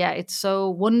think, yeah, it's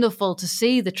so wonderful to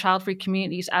see the child-free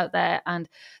communities out there, and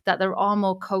that there are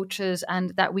more coaches,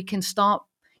 and that we can start,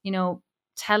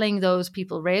 telling those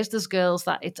people raised as girls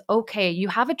that it's okay. You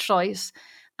have a choice,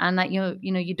 and that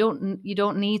you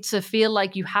don't need to feel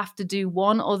like you have to do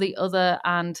one or the other,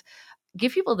 and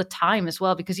give people the time as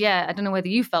well. Because yeah, I don't know whether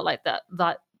you felt like that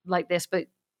like this, but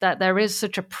that there is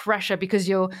such a pressure because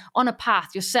you're on a path,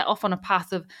 you're set off on a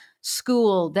path of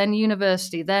school, then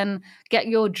university, then get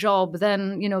your job,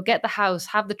 then, get the house,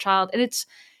 have the child. And it's,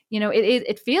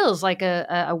 it feels like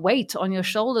a weight on your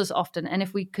shoulders often. And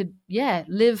if we could,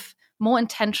 live more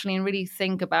intentionally and really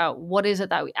think about what is it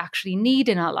that we actually need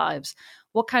in our lives.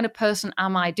 What kind of person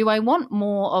am I? Do I want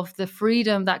more of the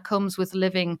freedom that comes with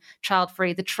living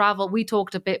child-free, the travel? We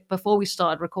talked a bit before we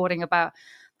started recording about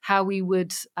how we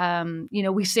would,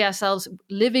 we see ourselves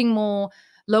living more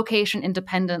location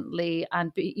independently,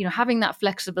 and having that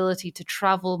flexibility to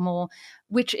travel more,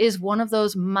 which is one of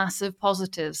those massive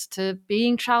positives to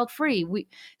being child-free.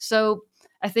 So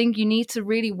I think you need to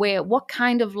really weigh what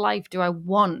kind of life do I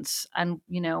want, and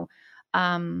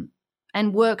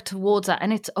and work towards that.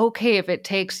 And it's okay if it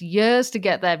takes years to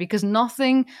get there, because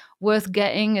nothing worth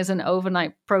getting is an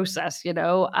overnight process,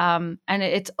 and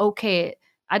it's okay.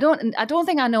 I don't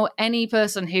think I know any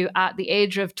person who at the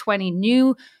age of 20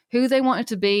 knew who they wanted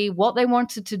to be, what they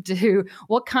wanted to do,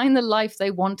 what kind of life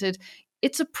they wanted.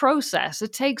 It's a process.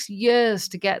 It takes years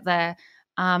to get there,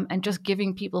 and just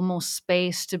giving people more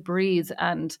space to breathe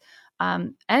and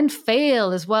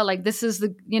fail as well. Like, this is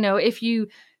if you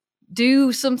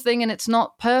do something and it's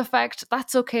not perfect,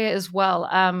 that's okay as well.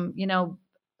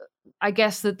 I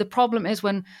guess that the problem is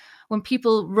when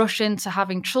people rush into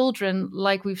having children,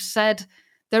 like we've said,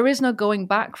 there is no going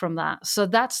back from that. So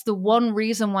that's the one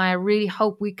reason why I really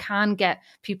hope we can get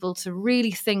people to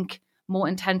really think more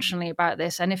intentionally about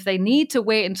this. And if they need to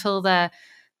wait until their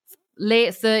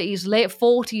late 30s, late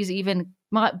 40s even,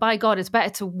 by God, it's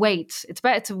better to wait. It's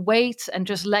better to wait and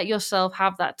just let yourself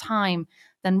have that time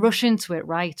than rush into it,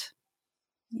 right?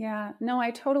 Yeah, no,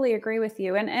 I totally agree with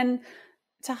you. And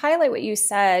to highlight what you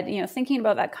said, thinking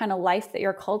about that kind of life that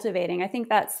you're cultivating, I think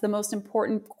that's the most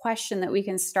important question that we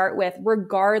can start with,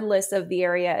 regardless of the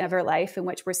area of our life in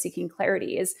which we're seeking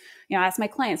clarity, is, I ask my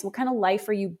clients, what kind of life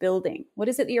are you building? What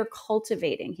is it that you're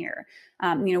cultivating here?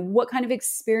 What kind of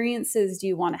experiences do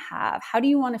you want to have? How do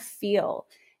you want to feel?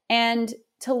 And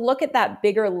to look at that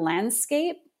bigger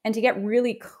landscape and to get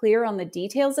really clear on the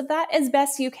details of that as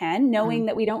best you can, knowing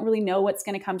that we don't really know what's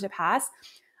going to come to pass.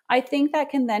 I think that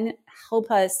can then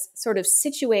help us sort of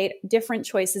situate different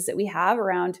choices that we have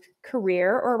around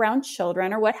career or around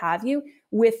children or what have you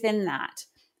within that.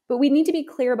 But we need to be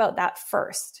clear about that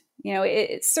first.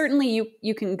 Certainly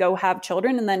you can go have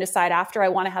children and then decide after, I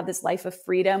want to have this life of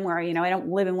freedom where, I don't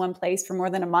live in one place for more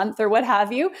than a month or what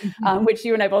have you, which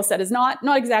you and I both said is not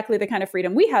exactly the kind of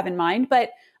freedom we have in mind,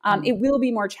 but it will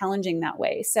be more challenging that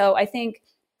way. So I think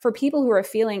for people who are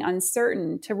feeling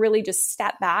uncertain, to really just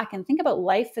step back and think about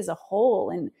life as a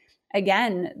whole. And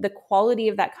again, the quality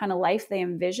of that kind of life they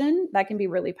envision, that can be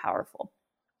really powerful.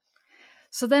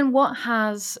 So then up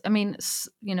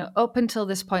until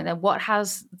this point, then what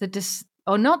has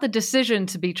not the decision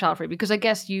to be child-free, because I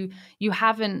guess you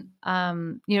haven't,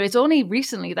 it's only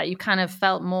recently that you kind of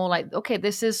felt more like, okay,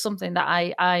 this is something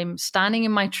that I'm standing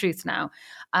in my truth now.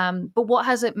 But what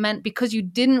has it meant? Because you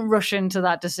didn't rush into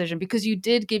that decision, because you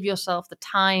did give yourself the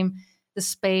time, the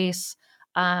space,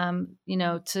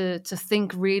 to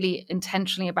think really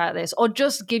intentionally about this, or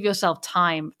just give yourself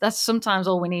time. That's sometimes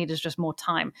all we need, is just more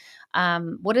time.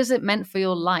 What has it meant for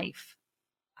your life?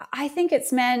 I think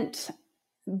it's meant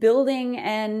building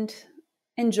and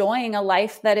enjoying a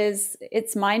life that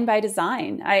it's mine by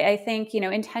design. I think,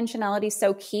 intentionality is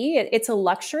so key. It's a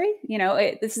luxury.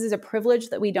 This is a privilege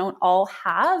that we don't all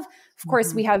have. Of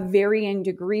course, we have varying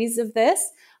degrees of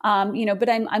this, but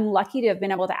I'm lucky to have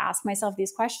been able to ask myself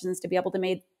these questions, to be able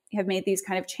to have made these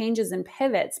kind of changes and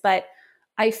pivots. But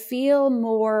I feel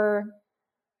more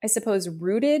I suppose,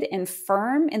 rooted and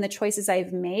firm in the choices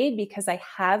I've made because I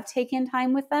have taken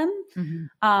time with them.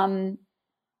 Mm-hmm.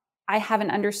 I have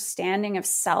an understanding of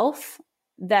self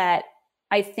that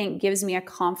I think gives me a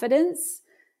confidence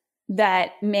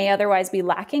that may otherwise be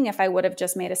lacking if I would have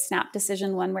just made a snap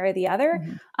decision one way or the other.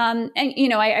 Mm-hmm.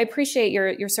 And, I appreciate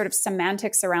your sort of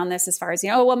semantics around this as far as,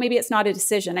 well, maybe it's not a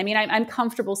decision. I mean, I'm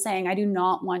comfortable saying I do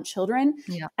not want children.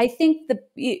 Yeah. I think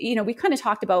we kind of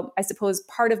talked about, I suppose,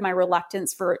 part of my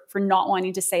reluctance for not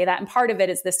wanting to say that. And part of it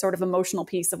is this sort of emotional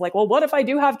piece of like, well, what if I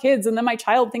do have kids and then my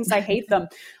child thinks I hate them?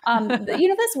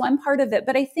 That's one part of it.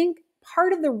 But I think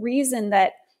part of the reason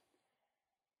that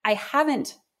I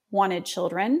haven't wanted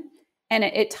children, and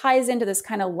it ties into this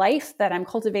kind of life that I'm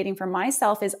cultivating for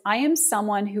myself, is I am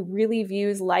someone who really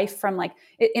views life from like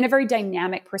in a very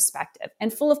dynamic perspective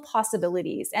and full of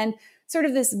possibilities and sort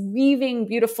of this weaving,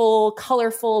 beautiful,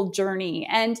 colorful journey.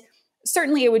 And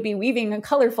certainly it would be weaving and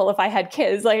colorful if I had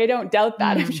kids. Like, I don't doubt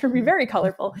that. I'm sure it'd be very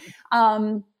colorful.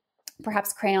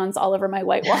 Perhaps crayons all over my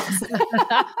white walls.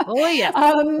 Oh, yeah.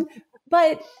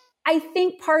 But I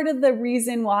think part of the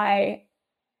reason why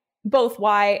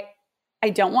I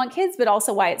don't want kids, but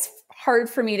also why it's hard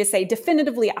for me to say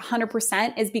definitively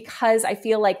 100% is because I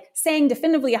feel like saying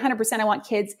definitively 100% I want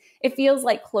kids, it feels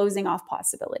like closing off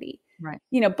possibility. Right.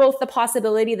 Both the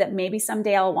possibility that maybe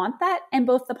someday I'll want that, and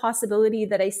both the possibility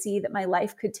that I see that my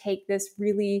life could take this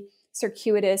really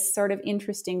circuitous, sort of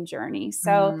interesting journey.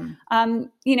 So,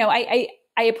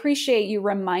 I appreciate you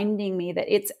reminding me that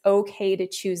it's okay to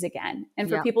choose again, and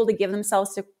for people to give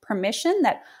themselves permission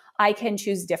that I can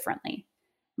choose differently.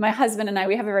 My husband and I,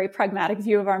 we have a very pragmatic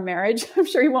view of our marriage. I'm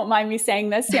sure he won't mind me saying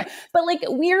this. Yeah. But like,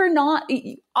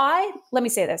 let me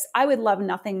say this. I would love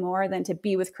nothing more than to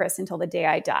be with Chris until the day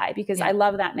I die, because I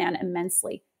love that man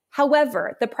immensely.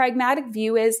 However, the pragmatic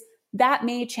view is that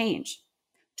may change.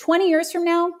 20 years from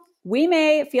now, we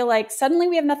may feel like suddenly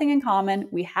we have nothing in common.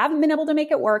 We haven't been able to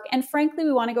make it work. And frankly,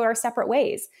 we want to go our separate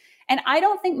ways. And I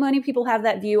don't think many people have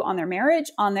that view on their marriage,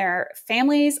 on their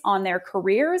families, on their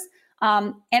careers.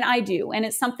 And I do. And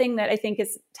it's something that I think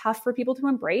is tough for people to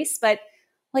embrace, but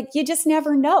like, you just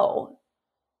never know.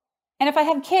 And if I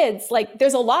have kids, like,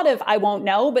 there's a lot of, I won't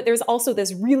know, but there's also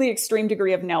this really extreme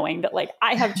degree of knowing that like,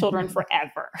 I have children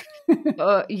forever.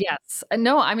 Yes.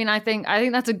 No, I mean, I think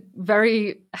that's a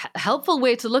very helpful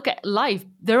way to look at life.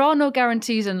 There are no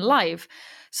guarantees in life.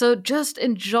 So just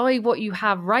enjoy what you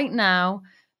have right now.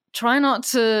 Try not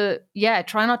to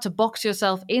box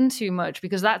yourself in too much,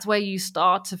 because that's where you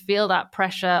start to feel that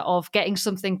pressure of getting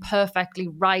something perfectly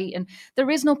right. And there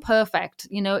is no perfect,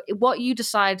 what you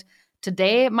decide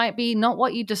today might be not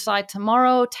what you decide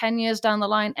tomorrow, 10 years down the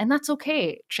line. And that's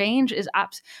okay. Change is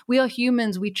we are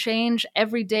humans. We change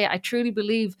every day. I truly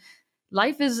believe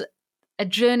life is a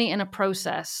journey and a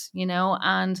process,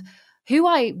 and who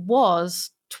I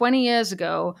was 20 years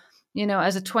ago,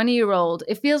 as a 20-year-old,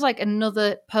 it feels like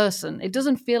another person. It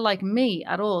doesn't feel like me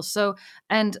at all. So,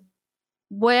 and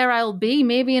where I'll be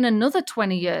maybe in another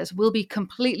 20 years will be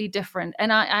completely different.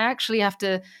 And I actually have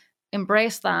to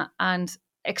embrace that and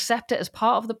accept it as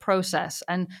part of the process,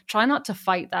 and try not to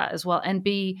fight that as well, and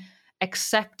be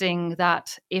accepting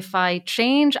that if I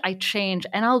change,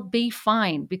 and I'll be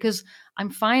fine, because I'm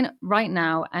fine right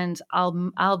now, and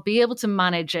I'll be able to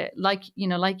manage it. Like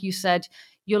you said,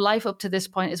 your life up to this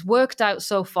point is worked out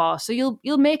so far, so you'll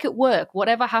make it work.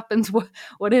 Whatever happens,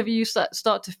 whatever you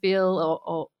start to feel,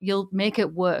 or you'll make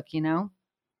it work. Yeah,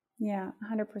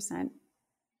 100%.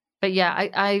 But yeah,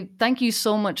 I thank you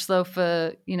so much though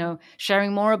for,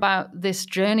 sharing more about this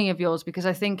journey of yours, because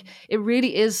I think it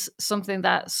really is something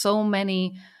that so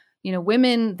many,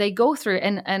 women, they go through.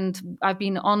 And I've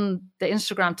been on the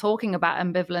Instagram talking about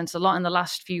ambivalence a lot in the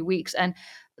last few weeks. And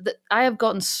I have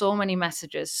gotten so many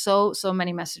messages, so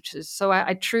many messages. So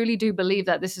I truly do believe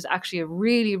that this is actually a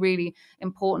really, really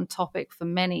important topic for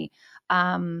many.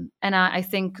 And I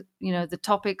think, the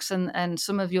topics and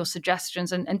some of your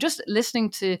suggestions and just listening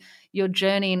to your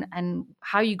journey and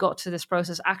how you got to this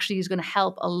process actually is going to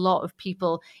help a lot of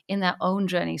people in their own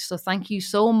journey. So thank you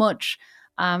so much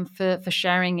for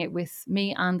sharing it with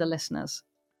me and the listeners.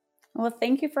 Well,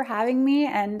 thank you for having me.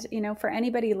 And, for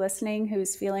anybody listening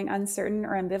who's feeling uncertain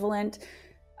or ambivalent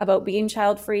about being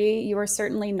child-free, you are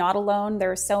certainly not alone.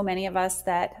 There are so many of us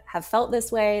that have felt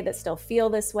this way, that still feel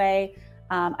this way.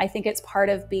 I think it's part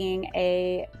of being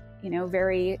a,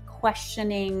 very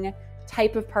questioning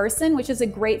type of person, which is a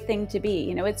great thing to be.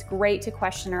 It's great to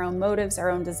question our own motives, our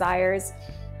own desires.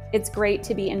 It's great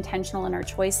to be intentional in our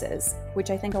choices, which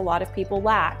I think a lot of people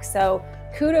lack. So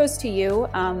kudos to you.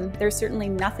 There's certainly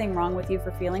nothing wrong with you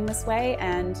for feeling this way.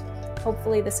 And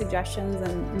hopefully the suggestions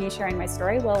and me sharing my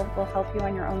story will help you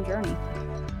on your own journey.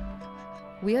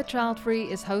 We Are Child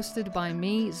Free is hosted by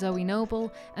me, Zoe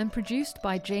Noble, and produced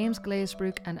by James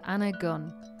Glazebrook and Anna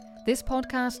Gunn. This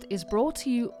podcast is brought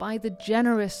to you by the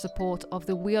generous support of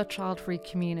the We Are Child Free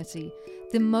community,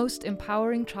 the most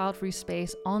empowering child-free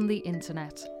space on the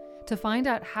internet. To find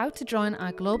out how to join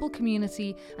our global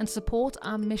community and support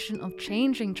our mission of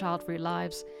changing child-free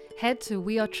lives, head to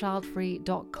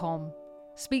wearechildfree.com.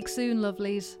 Speak soon,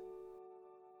 lovelies.